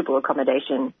suitable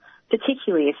accommodation,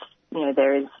 particularly if,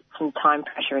 there is some time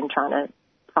pressure in trying to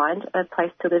find a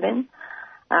place to live in.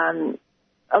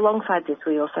 Alongside this,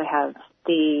 we also have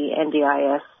the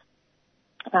NDIS,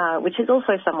 which has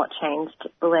also somewhat changed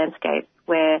the landscape,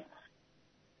 where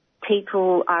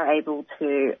people are able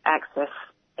to access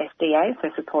SDA, so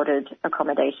supported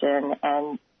accommodation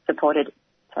and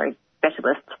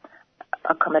specialist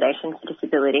accommodation for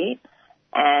disability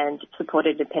and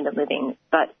supported dependent living.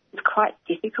 But it's quite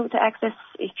difficult to access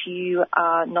if you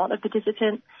are not a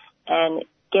participant, and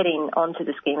getting onto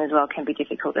the scheme as well can be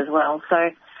difficult as well. So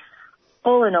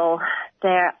all in all,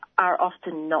 there are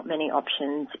often not many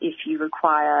options if you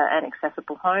require an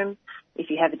accessible home,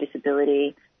 if you have a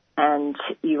disability, and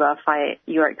you are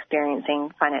experiencing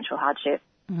financial hardship.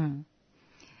 Mm.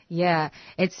 Yeah,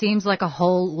 it seems like a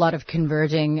whole lot of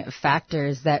converging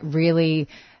factors that really,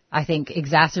 I think,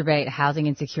 exacerbate housing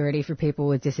insecurity for people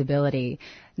with disability.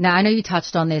 Now, I know you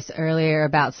touched on this earlier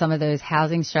about some of those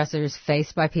housing stressors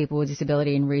faced by people with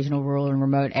disability in regional, rural and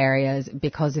remote areas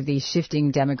because of these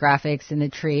shifting demographics and the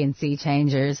tree and sea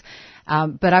changers.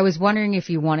 But I was wondering if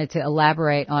you wanted to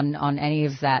elaborate on any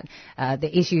of that,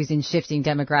 the issues in shifting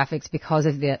demographics because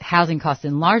of the housing costs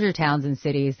in larger towns and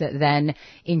cities that then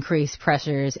increase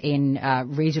pressures in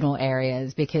regional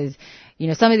areas, because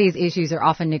some of these issues are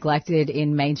often neglected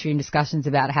in mainstream discussions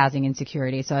about housing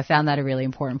insecurity. So I found that a really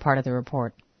important part of the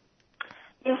report.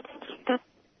 Yes, that's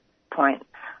the point.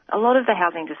 A lot of the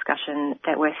housing discussion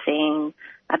that we're seeing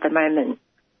at the moment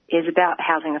is about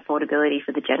housing affordability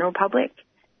for the general public,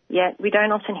 yet we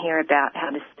don't often hear about how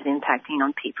this is impacting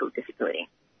on people with disability.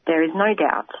 There is no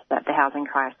doubt that the housing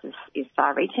crisis is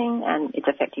far-reaching and it's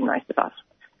affecting most of us.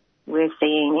 We're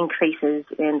seeing increases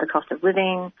in the cost of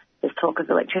living. There's talk of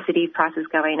electricity prices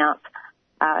going up,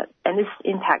 and this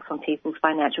impacts on people's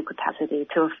financial capacity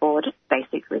to afford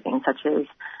basic living, such as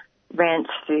rent,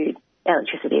 food,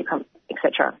 electricity,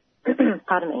 etc.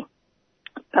 Pardon me.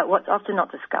 But what's often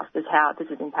not discussed is how this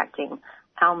is impacting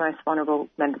our most vulnerable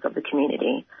members of the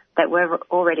community that were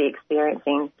already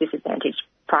experiencing disadvantage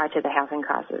prior to the housing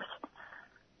crisis.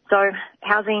 So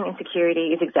housing insecurity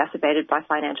is exacerbated by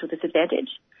financial disadvantage.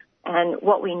 And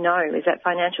what we know is that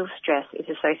financial stress is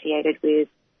associated with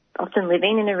often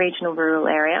living in a regional rural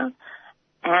area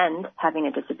and having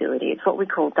a disability. It's what we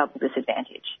call double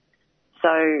disadvantage.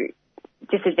 So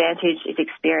disadvantage is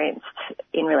experienced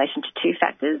in relation to two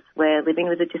factors, where living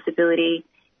with a disability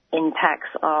impacts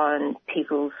on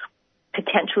people's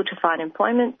potential to find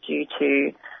employment due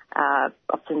to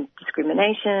often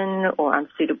discrimination or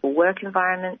unsuitable work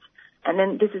environments. And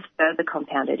then this is further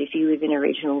compounded if you live in a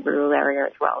regional rural area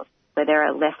as well, where there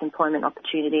are less employment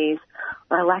opportunities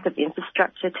or a lack of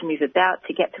infrastructure to move about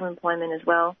to get to employment as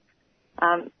well.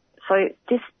 So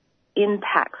this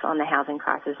impacts on the housing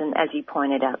crisis, and as you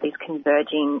pointed out, these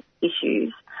converging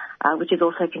issues, which is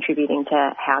also contributing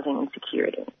to housing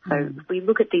insecurity. So if we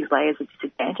look at these layers of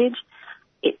disadvantage,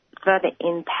 it further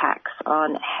impacts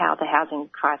on how the housing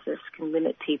crisis can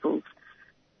limit people's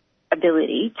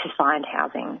ability to find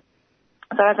housing.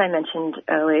 So as I mentioned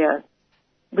earlier,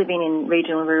 living in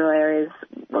regional and rural areas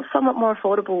was somewhat more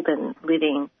affordable than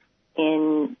living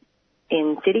in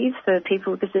cities for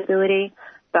people with disability.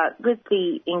 But with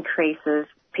the increase of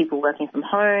people working from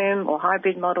home or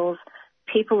hybrid models,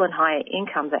 people on higher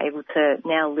incomes are able to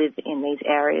now live in these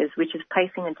areas, which is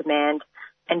placing a demand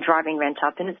and driving rent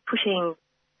up, and it's pushing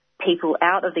people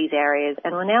out of these areas.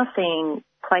 And we're now seeing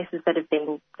places that have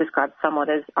been described somewhat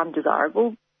as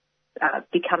undesirable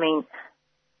becoming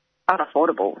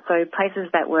unaffordable. So places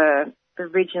that were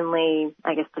originally,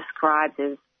 I guess, described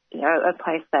as, a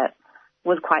place that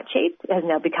was quite cheap has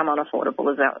now become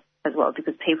unaffordable as well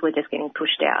because people are just getting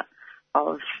pushed out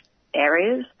of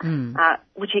areas,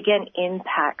 which again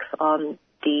impacts on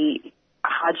the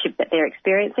hardship that they're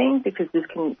experiencing because this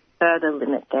can further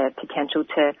limit their potential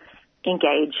to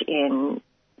engage in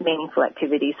meaningful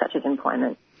activities such as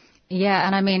employment. Yeah,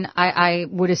 and I mean, I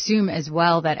would assume as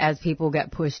well that as people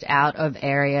get pushed out of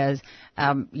areas,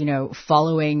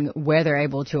 following where they're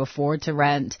able to afford to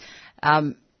rent,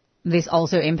 this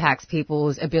also impacts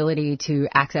people's ability to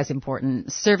access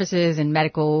important services and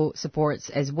medical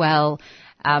supports as well.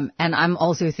 And I'm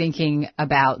also thinking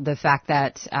about the fact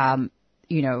that,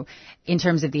 in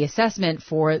terms of the assessment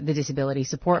for the disability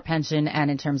support pension and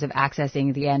in terms of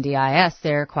accessing the NDIS,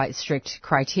 there are quite strict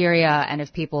criteria. And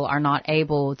if people are not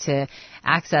able to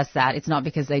access that, it's not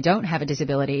because they don't have a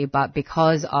disability, but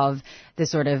because of the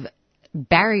sort of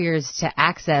barriers to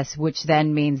access, which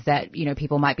then means that,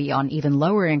 people might be on even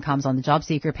lower incomes on the job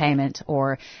seeker payment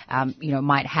or,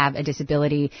 might have a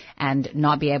disability and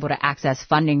not be able to access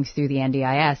funding through the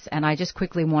NDIS. And I just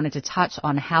quickly wanted to touch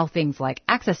on how things like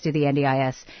access to the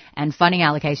NDIS and funding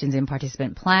allocations in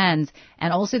participant plans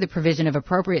and also the provision of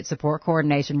appropriate support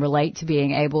coordination relate to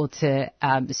being able to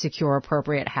secure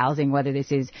appropriate housing, whether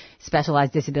this is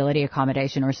specialized disability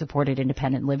accommodation or supported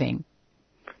independent living.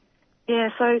 Yeah,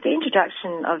 so the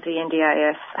introduction of the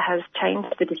NDIS has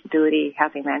changed the disability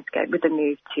housing landscape with the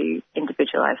move to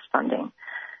individualised funding.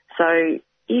 So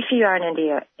if you are an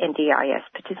NDIS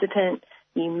participant,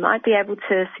 you might be able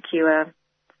to secure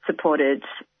supported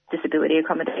disability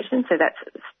accommodation. So that's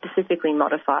specifically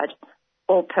modified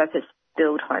or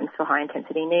purpose-built homes for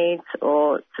high-intensity needs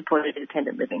or supported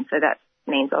independent living. So that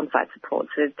means on-site support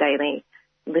for daily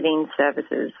living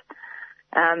services.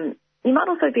 You might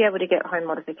also be able to get home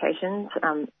modifications,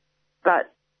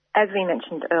 but as we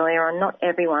mentioned earlier on, not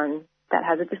everyone that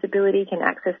has a disability can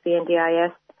access the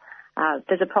NDIS.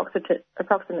 There's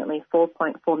approximately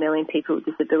 4.4 million people with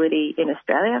disability in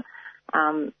Australia,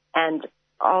 and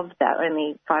of that,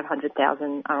 only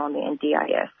 500,000 are on the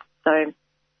NDIS. So,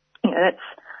 that's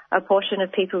a portion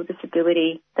of people with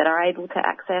disability that are able to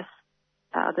access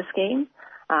the scheme.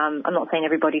 I'm not saying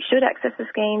everybody should access the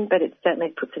scheme, but it certainly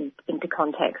puts into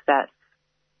context that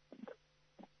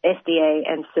SDA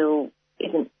and SIL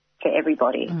isn't for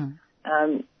everybody.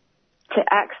 To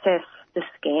access the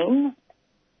scheme,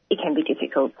 it can be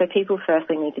difficult. So people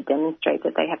firstly need to demonstrate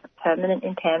that they have a permanent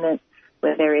impairment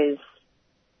where there is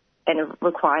a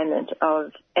requirement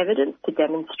of evidence to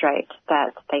demonstrate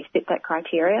that they fit that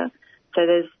criteria. So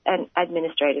there's an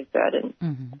administrative burden.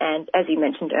 And as you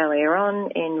mentioned earlier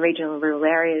on, in regional and rural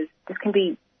areas, this can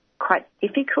be quite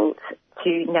difficult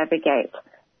to navigate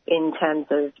in terms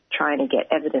of trying to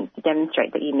get evidence to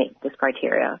demonstrate that you meet this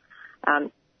criteria.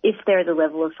 If there is a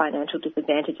level of financial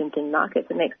disadvantage in thin markets,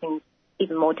 it makes things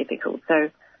even more difficult. So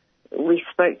we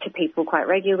spoke to people quite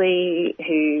regularly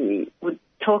who would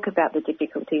talk about the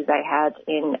difficulties they had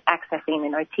in accessing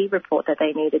an OT report that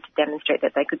they needed to demonstrate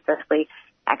that they could firstly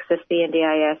access the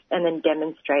NDIS and then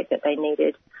demonstrate that they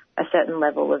needed a certain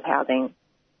level of housing.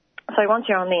 So once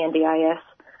you're on the NDIS,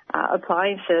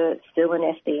 applying for SIL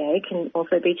and SDA can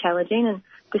also be challenging, and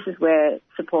this is where a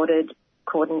support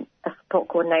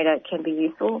coordinator can be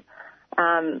useful,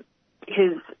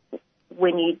 because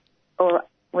when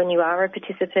you are a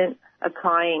participant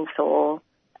applying for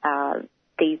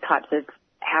these types of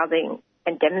housing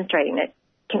and demonstrating it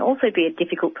can also be a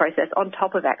difficult process on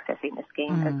top of accessing the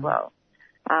scheme as well.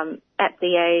 At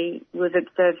the A, we've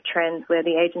observed trends where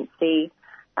the agency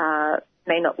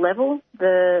may not level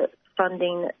the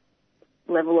funding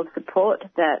level of support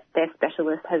that their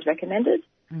specialist has recommended.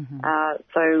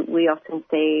 So we often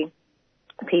see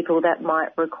people that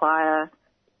might require,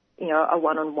 a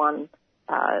one-on-one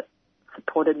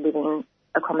supported living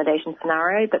accommodation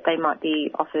scenario, but they might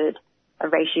be offered a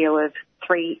ratio of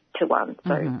 3 to 1.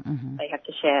 So they have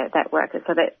to share that worker.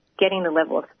 So that getting the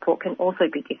level of support can also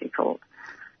be difficult.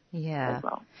 Yeah. As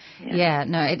well. Yeah.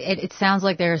 No, it sounds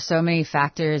like there are so many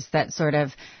factors that sort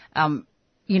of,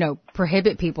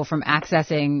 prohibit people from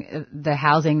accessing the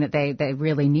housing that they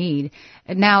really need.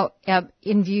 Now,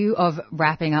 in view of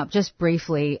wrapping up, just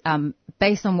briefly,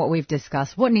 based on what we've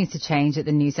discussed, what needs to change at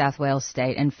the New South Wales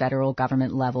state and federal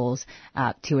government levels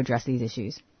to address these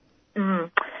issues?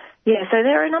 Yeah, so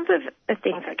there are a number of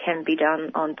things that can be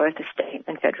done on both the state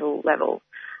and federal level.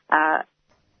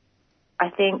 I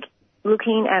think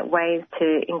looking at ways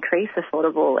to increase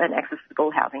affordable and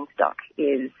accessible housing stock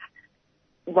is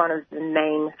one of the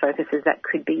main focuses that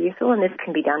could be useful, and this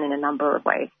can be done in a number of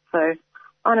ways. So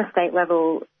on a state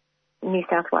level, New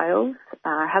South Wales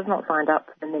has not signed up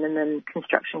to the minimum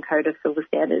construction code of silver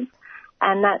standards,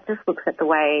 and that just looks at the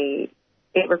way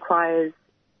it requires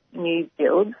new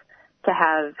builds to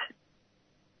have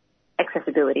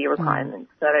accessibility requirements.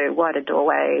 So wider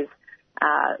doorways,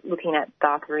 looking at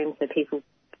bathrooms so people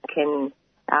can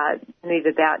move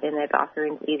about in their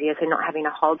bathrooms easier, so not having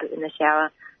a hob in the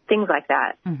shower, things like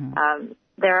that.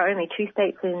 There are only 2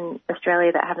 states in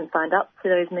Australia that haven't signed up to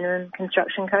those minimum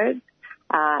construction codes,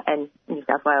 and New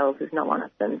South Wales is not one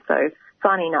of them. So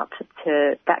signing up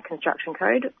to that construction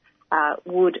code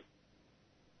would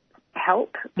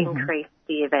help increase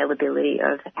the availability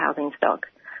of housing stock.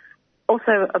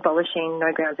 Also abolishing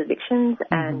no grounds evictions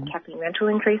and capping rental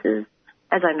increases.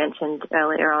 As I mentioned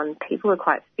earlier on, people are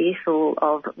quite fearful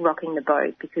of rocking the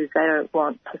boat because they don't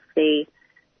want to see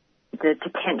the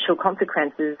potential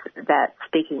consequences that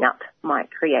speaking up might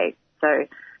create. So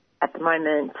at the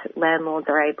moment, landlords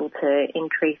are able to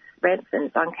increase rents, and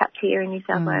it's uncapped here in New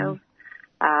South Wales.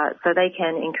 So they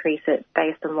can increase it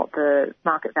based on what the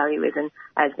market value is. And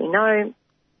as we know,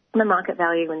 the market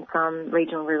value in some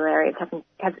regional rural areas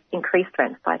has increased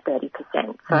rents by 30%.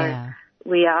 So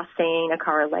we are seeing a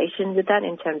correlation with that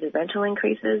in terms of rental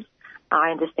increases.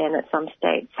 I understand that some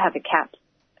states have a cap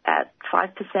at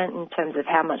 5% in terms of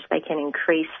how much they can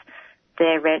increase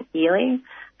their rent yearly.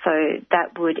 So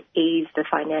that would ease the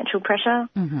financial pressure.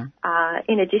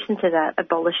 In addition to that,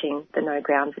 abolishing the no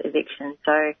grounds eviction.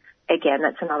 So again,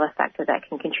 that's another factor that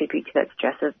can contribute to that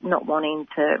stress of not wanting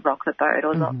to rock the boat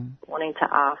or not wanting to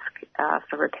ask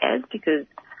for repairs, because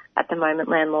at the moment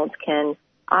landlords can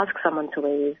ask someone to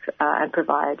leave and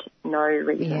provide no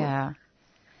reason.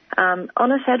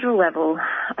 On a federal level,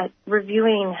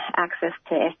 reviewing access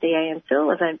to SDA and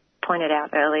SIL, as I pointed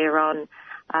out earlier on,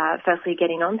 firstly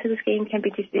getting onto the scheme can be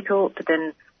difficult, but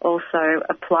then also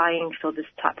applying for this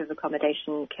type of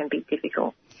accommodation can be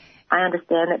difficult. I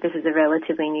understand that this is a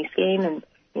relatively new scheme, and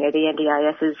the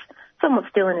NDIS is somewhat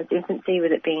still in its infancy,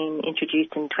 with it being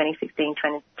introduced in 2016,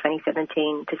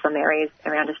 2017 to some areas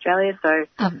around Australia. So,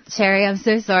 Sherry, I'm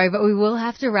so sorry, but we will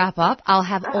have to wrap up. I'll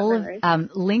have all of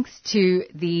links to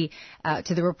the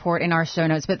report in our show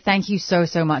notes. But thank you so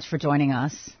much for joining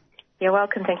us. You're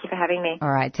welcome. Thank you for having me. All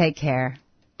right, take care.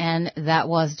 And that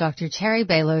was Dr. Cherry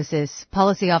Bailosis,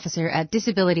 Policy Officer at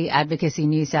Disability Advocacy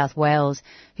New South Wales,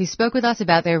 who spoke with us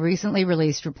about their recently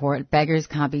released report, Beggars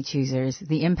Can't Be Choosers,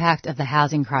 The Impact of the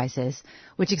Housing Crisis,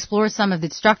 which explores some of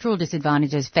the structural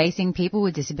disadvantages facing people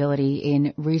with disability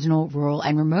in regional, rural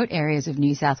and remote areas of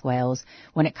New South Wales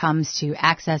when it comes to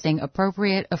accessing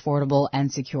appropriate, affordable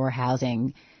and secure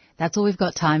housing. That's all we've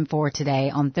got time for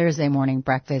today on Thursday Morning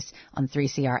Breakfast on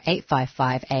 3CR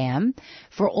 855 AM.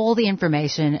 For all the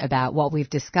information about what we've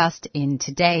discussed in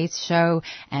today's show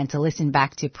and to listen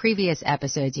back to previous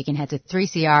episodes, you can head to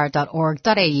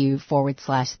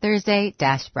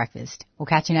 3cr.org.au/Thursday-breakfast. We'll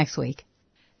catch you next week.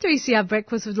 3CR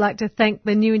Breakfast would like to thank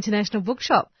the New International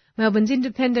Bookshop, Melbourne's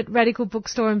independent radical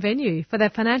bookstore and venue, for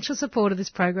their financial support of this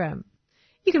program.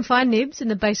 You can find Nibs in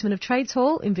the basement of Trades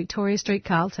Hall in Victoria Street,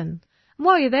 Carlton.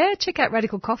 While you're there, check out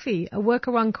Radical Coffee, a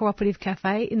worker-run cooperative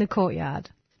cafe in the courtyard.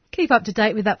 Keep up to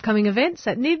date with upcoming events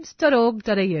at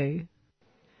nibs.org.au.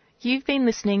 You've been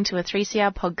listening to a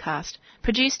 3CR podcast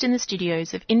produced in the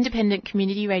studios of independent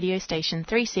community radio station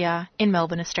 3CR in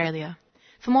Melbourne, Australia.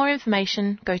 For more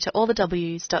information, go to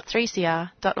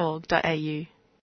allthews.3cr.org.au.